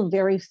I feel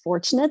very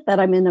fortunate that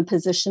I'm in a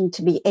position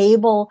to be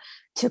able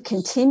to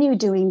continue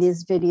doing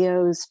these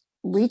videos,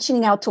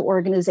 reaching out to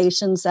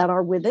organizations that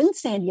are within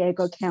San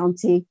Diego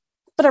County,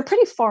 but are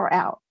pretty far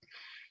out.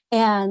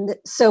 And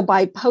so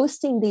by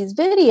posting these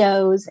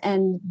videos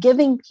and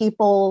giving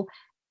people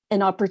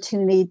an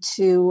opportunity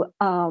to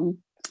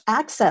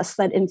access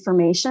that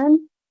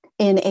information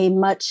in a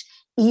much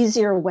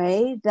easier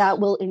way, that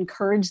will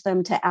encourage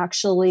them to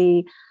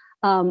actually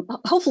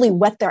hopefully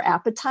whet their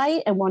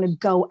appetite and want to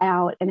go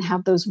out and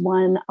have those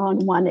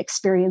one-on-one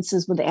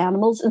experiences with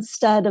animals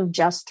instead of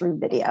just through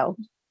video.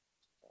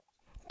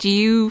 Do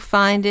you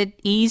find it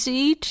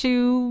easy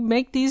to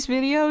make these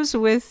videos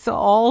with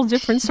all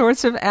different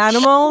sorts of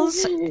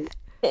animals?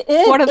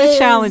 What are the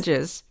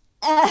challenges?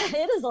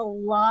 It is a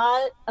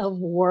lot of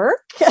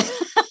work,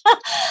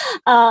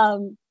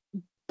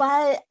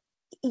 but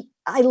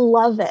I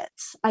love it.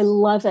 I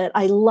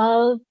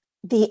love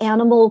the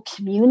animal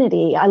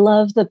community. I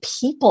love the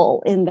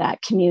people in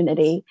that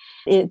community.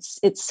 It's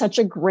such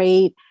a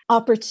great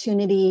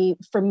opportunity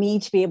for me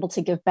to be able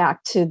to give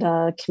back to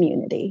the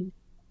community.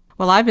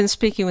 Well, I've been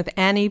speaking with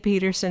Annie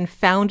Peterson,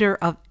 founder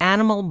of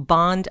Animal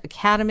Bond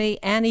Academy.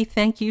 Annie,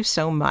 thank you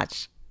so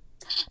much.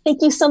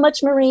 Thank you so much,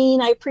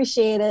 Maureen. I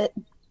appreciate it.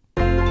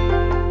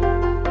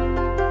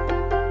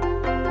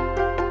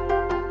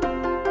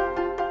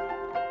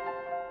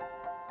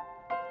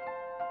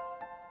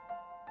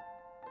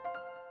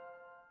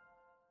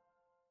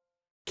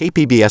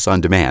 KPBS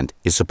On Demand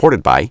is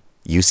supported by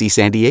UC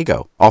San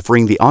Diego,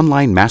 offering the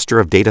online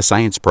Master of Data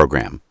Science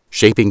program,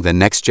 shaping the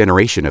next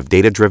generation of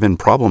data-driven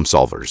problem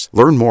solvers.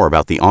 Learn more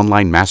about the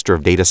online Master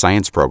of Data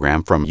Science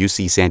program from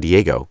UC San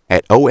Diego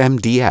at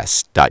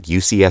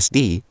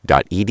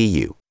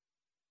omds.ucsd.edu.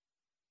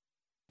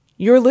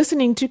 You're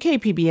listening to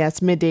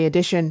KPBS Midday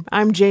Edition.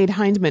 I'm Jade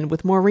Hindman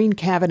with Maureen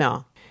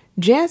Cavanaugh.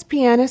 Jazz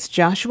pianist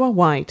Joshua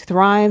White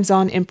thrives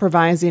on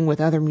improvising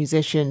with other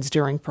musicians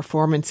during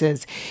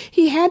performances.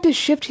 He had to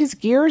shift his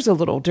gears a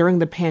little during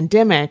the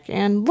pandemic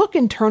and look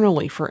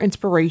internally for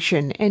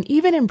inspiration and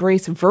even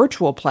embrace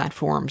virtual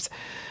platforms.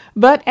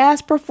 But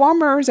as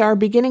performers are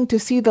beginning to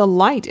see the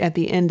light at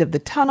the end of the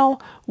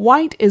tunnel,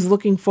 White is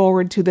looking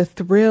forward to the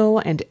thrill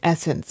and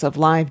essence of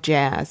live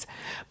jazz.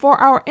 For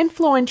our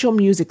influential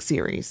music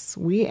series,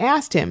 we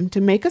asked him to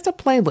make us a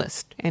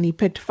playlist, and he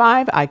picked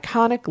 5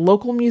 iconic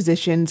local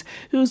musicians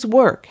whose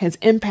work has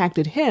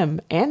impacted him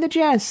and the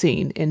jazz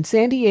scene in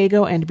San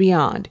Diego and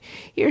beyond.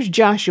 Here's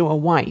Joshua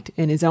White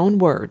in his own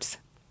words.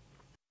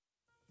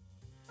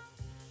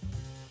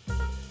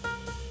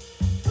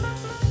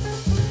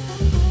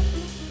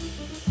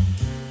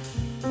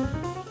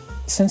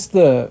 Since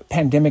the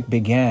pandemic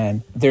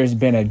began, there's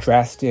been a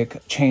drastic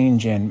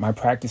change in my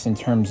practice in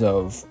terms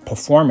of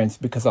performance,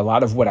 because a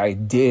lot of what I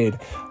did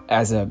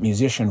as a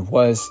musician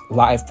was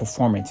live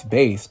performance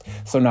based.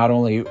 So not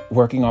only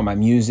working on my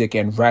music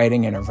and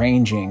writing and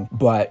arranging,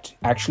 but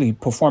actually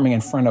performing in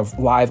front of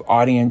live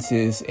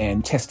audiences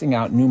and testing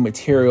out new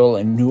material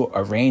and new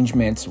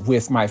arrangements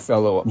with my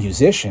fellow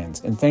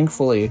musicians. And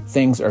thankfully,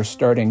 things are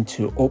starting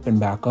to open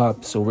back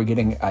up. So we're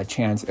getting a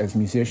chance as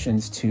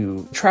musicians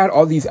to try out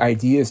all these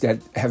ideas that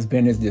have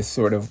been in this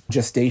sort of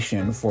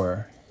gestation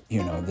for,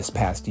 this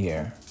past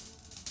year.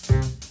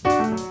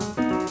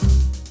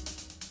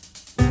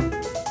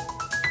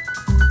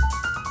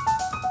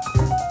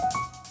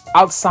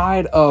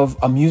 Outside of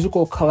a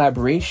musical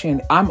collaboration,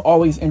 I'm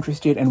always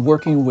interested in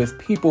working with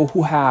people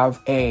who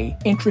have an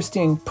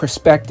interesting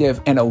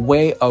perspective and a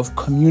way of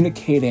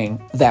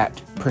communicating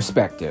that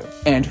perspective,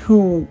 and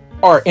who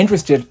are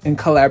interested in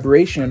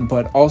collaboration,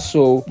 but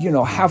also,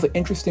 have an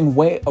interesting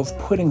way of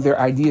putting their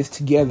ideas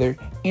together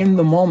in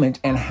the moment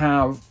and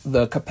have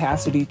the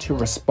capacity to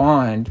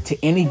respond to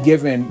any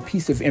given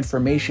piece of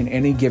information,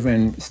 any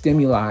given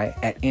stimuli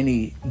at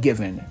any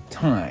given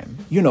time.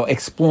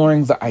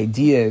 Exploring the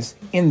ideas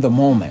in the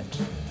moment.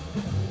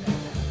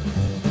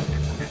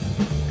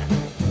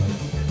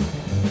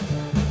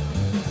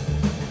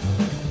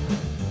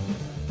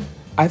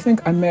 I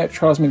think I met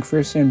Charles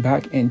McPherson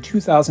back in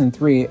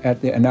 2003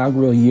 at the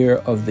inaugural year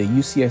of the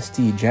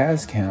UCSD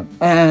Jazz Camp.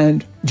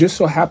 And just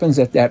so happens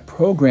at that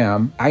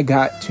program, I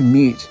got to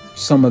meet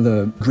some of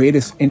the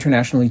greatest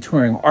internationally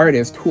touring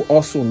artists who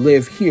also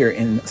live here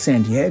in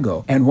San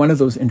Diego. And one of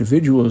those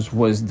individuals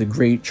was the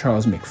great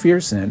Charles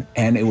McPherson.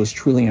 And it was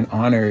truly an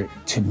honor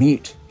to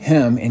meet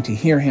him and to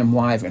hear him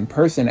live in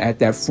person at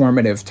that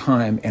formative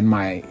time in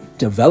my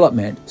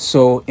development.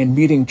 So in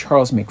meeting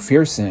Charles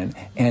McPherson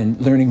and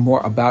learning more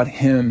about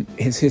him,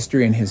 his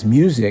history and his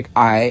music,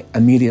 I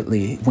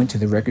immediately went to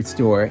the record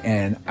store,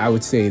 and I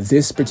would say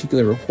this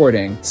particular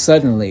recording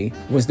suddenly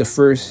was the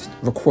first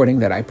recording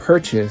that I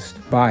purchased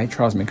by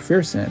Charles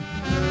McPherson.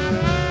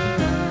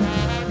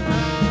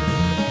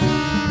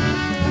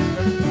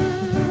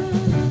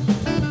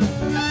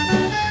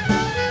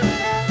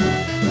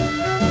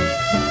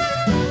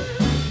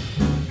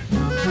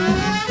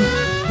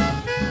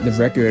 The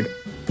record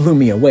blew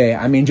me away.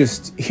 I mean,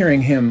 just hearing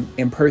him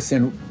in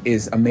person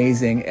is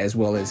amazing, as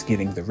well as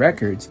getting the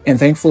records. And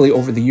thankfully,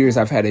 over the years,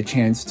 I've had a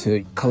chance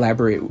to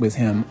collaborate with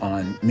him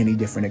on many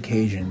different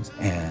occasions.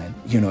 And,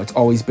 it's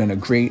always been a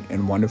great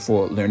and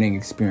wonderful learning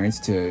experience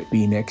to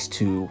be next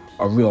to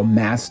a real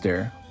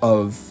master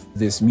of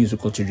this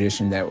musical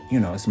tradition that,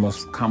 is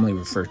most commonly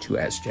referred to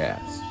as jazz.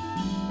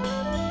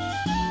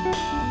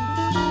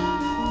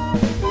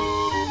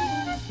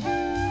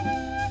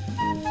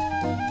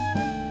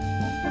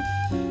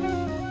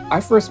 I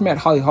first met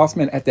Holly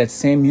Hoffman at that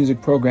same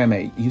music program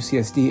at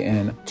UCSD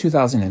in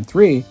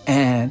 2003,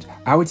 and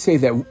I would say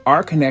that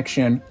our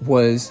connection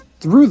was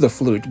through the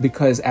flute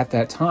because at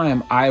that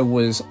time I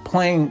was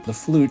playing the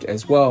flute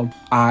as well.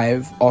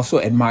 I've also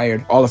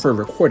admired all of her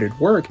recorded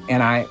work,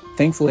 and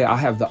thankfully I'll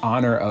have the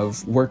honor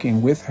of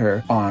working with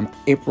her on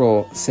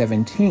April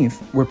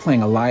 17th. We're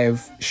playing a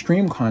live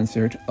stream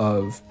concert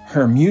of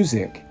her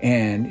music,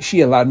 and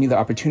she allowed me the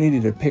opportunity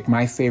to pick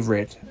my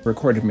favorite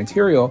recorded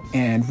material,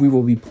 and we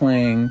will be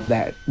playing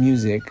that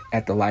music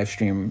at the live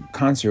stream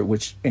concert,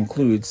 which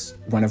includes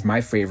one of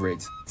my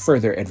favorites,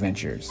 Further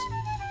Adventures.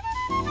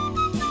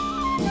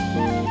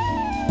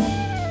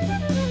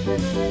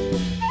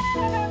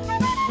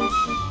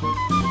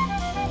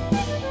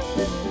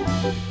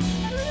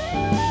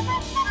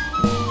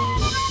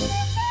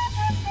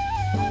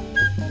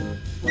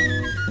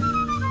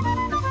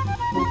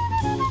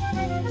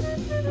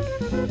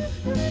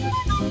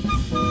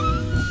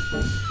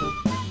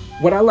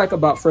 What I like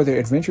about Further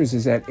Adventures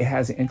is that it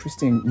has an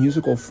interesting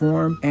musical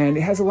form and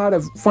it has a lot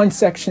of fun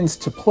sections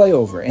to play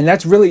over. And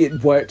that's really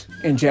what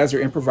in jazz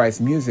or improvised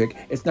music,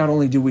 it's not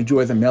only do we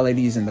enjoy the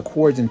melodies and the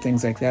chords and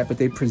things like that, but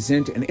they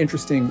present an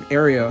interesting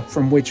area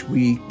from which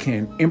we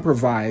can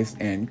improvise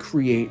and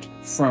create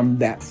from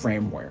that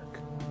framework.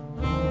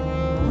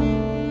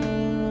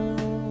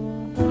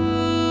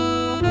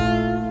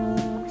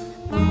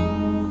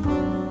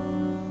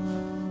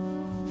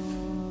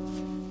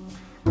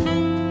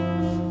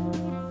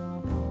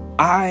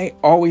 I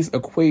always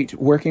equate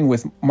working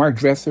with Mark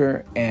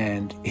Dresser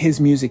and his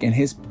music and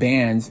his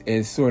bands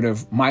as sort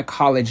of my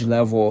college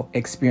level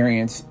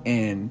experience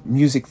in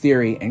music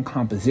theory and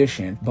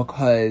composition,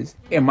 because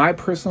in my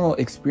personal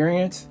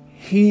experience,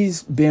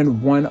 he's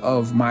been one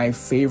of my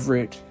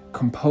favorite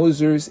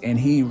composers, and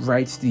he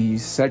writes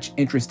these such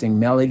interesting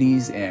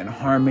melodies and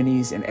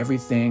harmonies and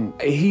everything.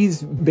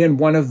 He's been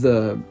one of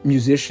the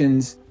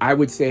musicians I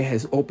would say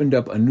has opened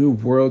up a new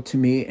world to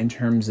me in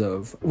terms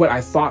of what I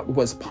thought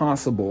was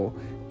possible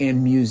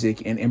in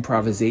music and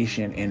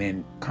improvisation and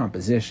in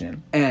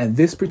composition. And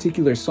this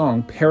particular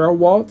song, Para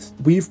Waltz,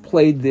 we've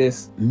played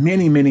this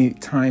many, many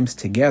times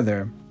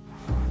together.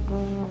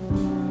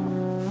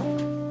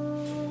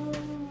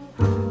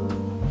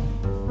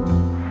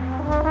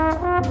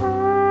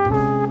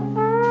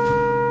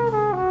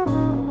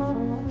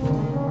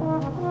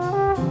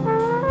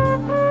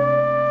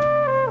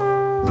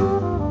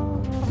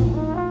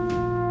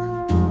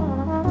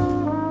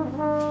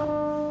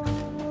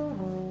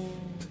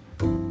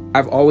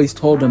 I've always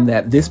told him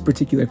that this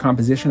particular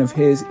composition of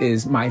his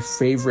is my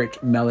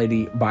favorite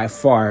melody by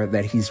far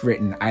that he's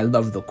written. I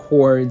love the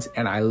chords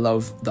and I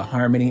love the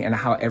harmony and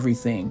how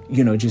everything,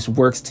 just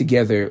works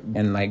together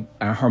in like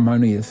a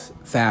harmonious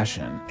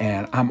fashion.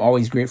 And I'm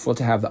always grateful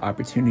to have the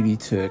opportunity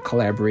to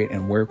collaborate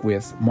and work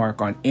with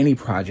Mark on any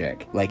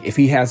project. Like if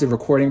he has a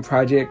recording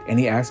project and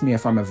he asks me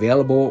if I'm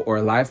available or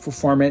a live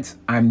performance,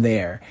 I'm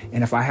there.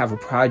 And if I have a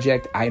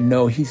project, I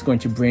know he's going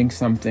to bring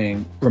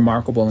something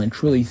remarkable and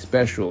truly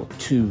special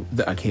to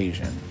the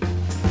occasion.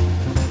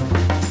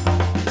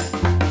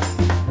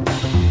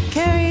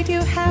 Carried you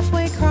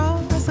halfway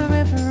across the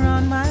river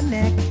on my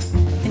neck,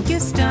 and you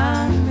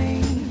stung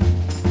me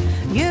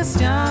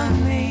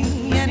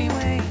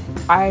anyway.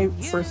 I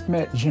first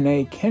met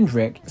Janae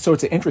Kendrick, so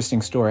it's an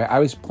interesting story. I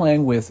was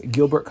playing with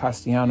Gilbert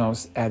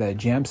Castellanos at a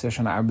jam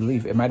session, I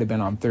believe it might have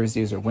been on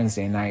Thursdays or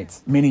Wednesday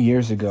nights, many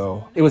years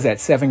ago. It was at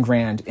 7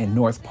 Grand in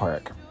North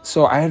Park.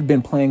 So I had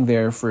been playing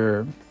there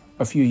for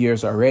a few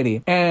years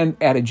already. And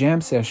at a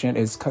jam session,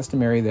 it's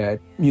customary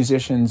that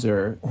musicians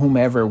or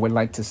whomever would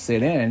like to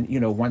sit in,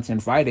 once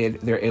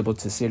invited, they're able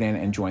to sit in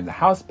and join the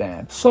house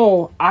band.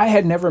 So I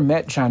had never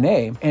met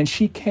Janae, and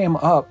she came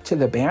up to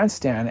the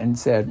bandstand and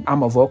said,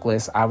 I'm a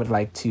vocalist, I would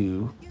like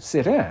to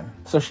sit in.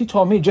 So she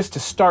told me just to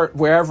start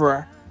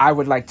wherever I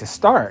would like to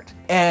start.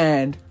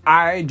 And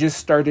I just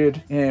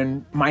started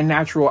in my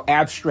natural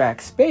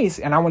abstract space,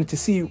 and I wanted to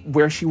see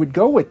where she would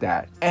go with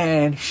that.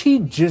 And she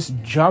just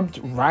jumped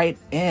right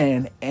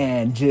in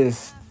and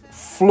just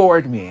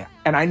floored me.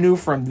 And I knew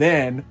from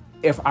then,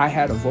 if I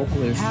had a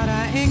vocalist. How'd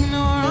I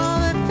ignore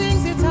all the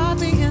things you taught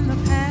me in the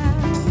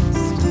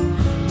past?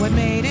 What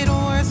made it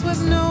worse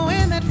was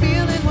knowing that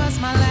feeling was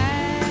my last.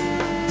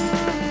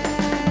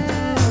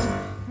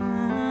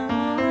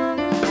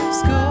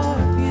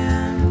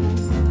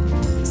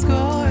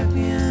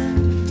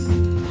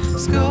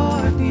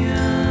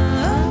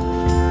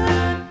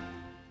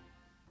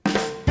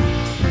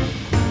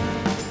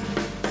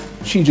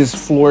 She just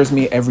floors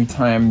me every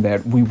time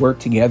that we work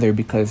together,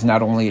 because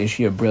not only is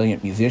she a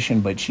brilliant musician,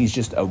 but she's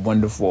just a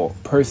wonderful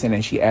person,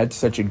 and she adds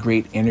such a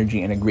great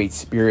energy and a great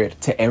spirit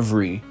to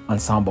every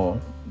ensemble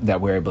that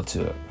we're able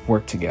to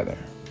work together.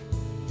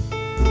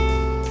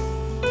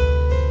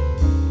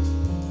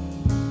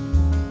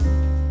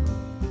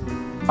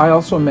 I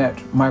also met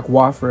Mike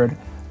Wofford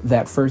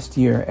that first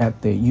year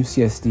at the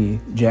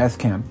UCSD Jazz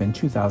Camp in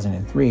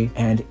 2003.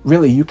 And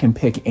really, you can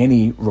pick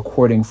any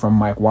recording from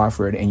Mike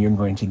Wofford and you're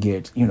going to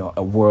get,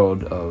 a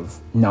world of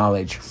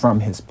knowledge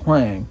from his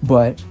playing.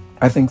 But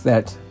I think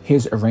that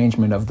his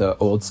arrangement of the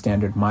old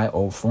standard, My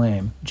Old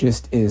Flame,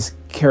 just is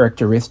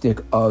characteristic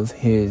of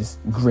his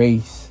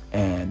grace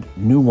and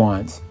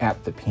nuance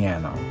at the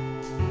piano.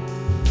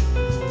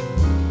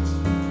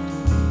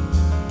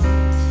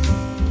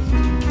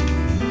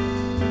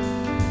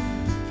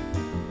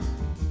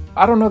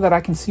 I don't know that I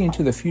can see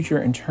into the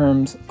future in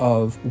terms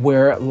of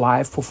where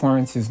live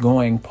performance is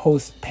going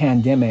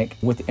post-pandemic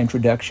with the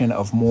introduction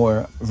of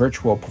more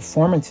virtual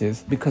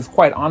performances, because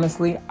quite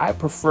honestly, I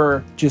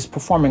prefer just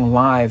performing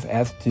live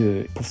as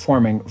to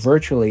performing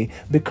virtually,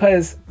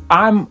 because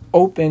I'm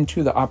open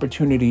to the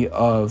opportunity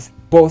of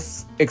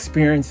both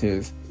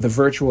experiences, the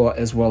virtual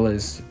as well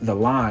as the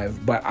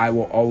live, but I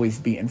will always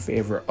be in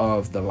favor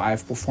of the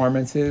live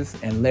performances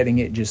and letting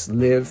it just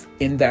live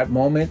in that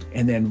moment,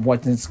 and then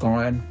once it's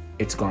gone,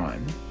 it's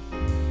gone.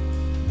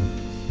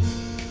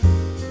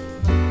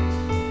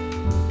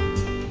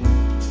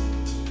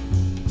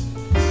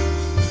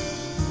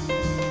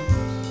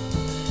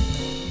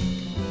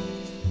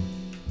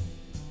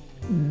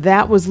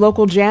 That was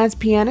local jazz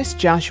pianist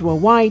Joshua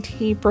White.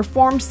 He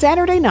performed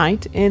Saturday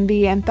night in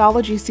the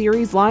anthology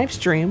series live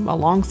stream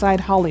alongside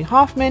Holly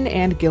Hoffman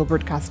and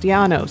Gilbert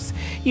Castellanos.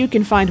 You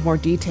can find more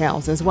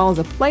details as well as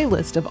a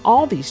playlist of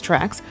all these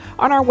tracks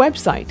on our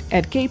website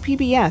at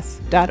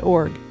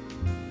kpbs.org.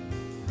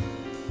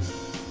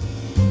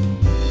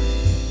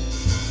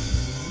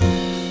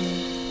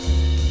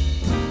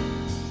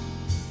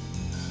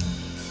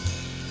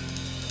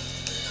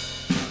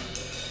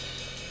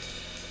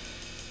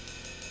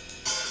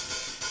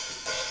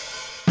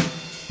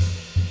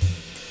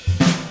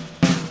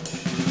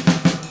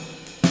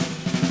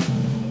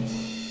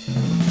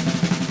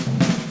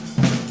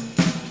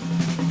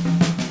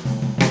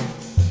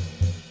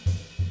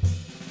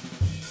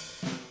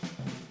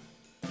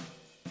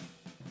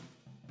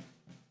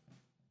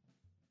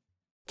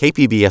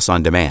 KPBS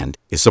On Demand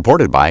is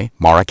supported by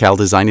Marrokal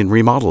Design and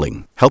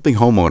Remodeling, helping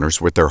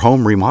homeowners with their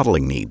home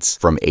remodeling needs.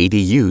 From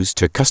ADUs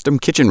to custom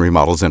kitchen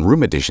remodels and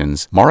room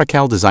additions,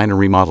 Marrokal Design and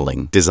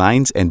Remodeling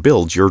designs and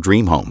builds your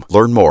dream home.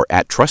 Learn more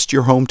at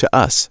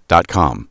trustyourhometous.com.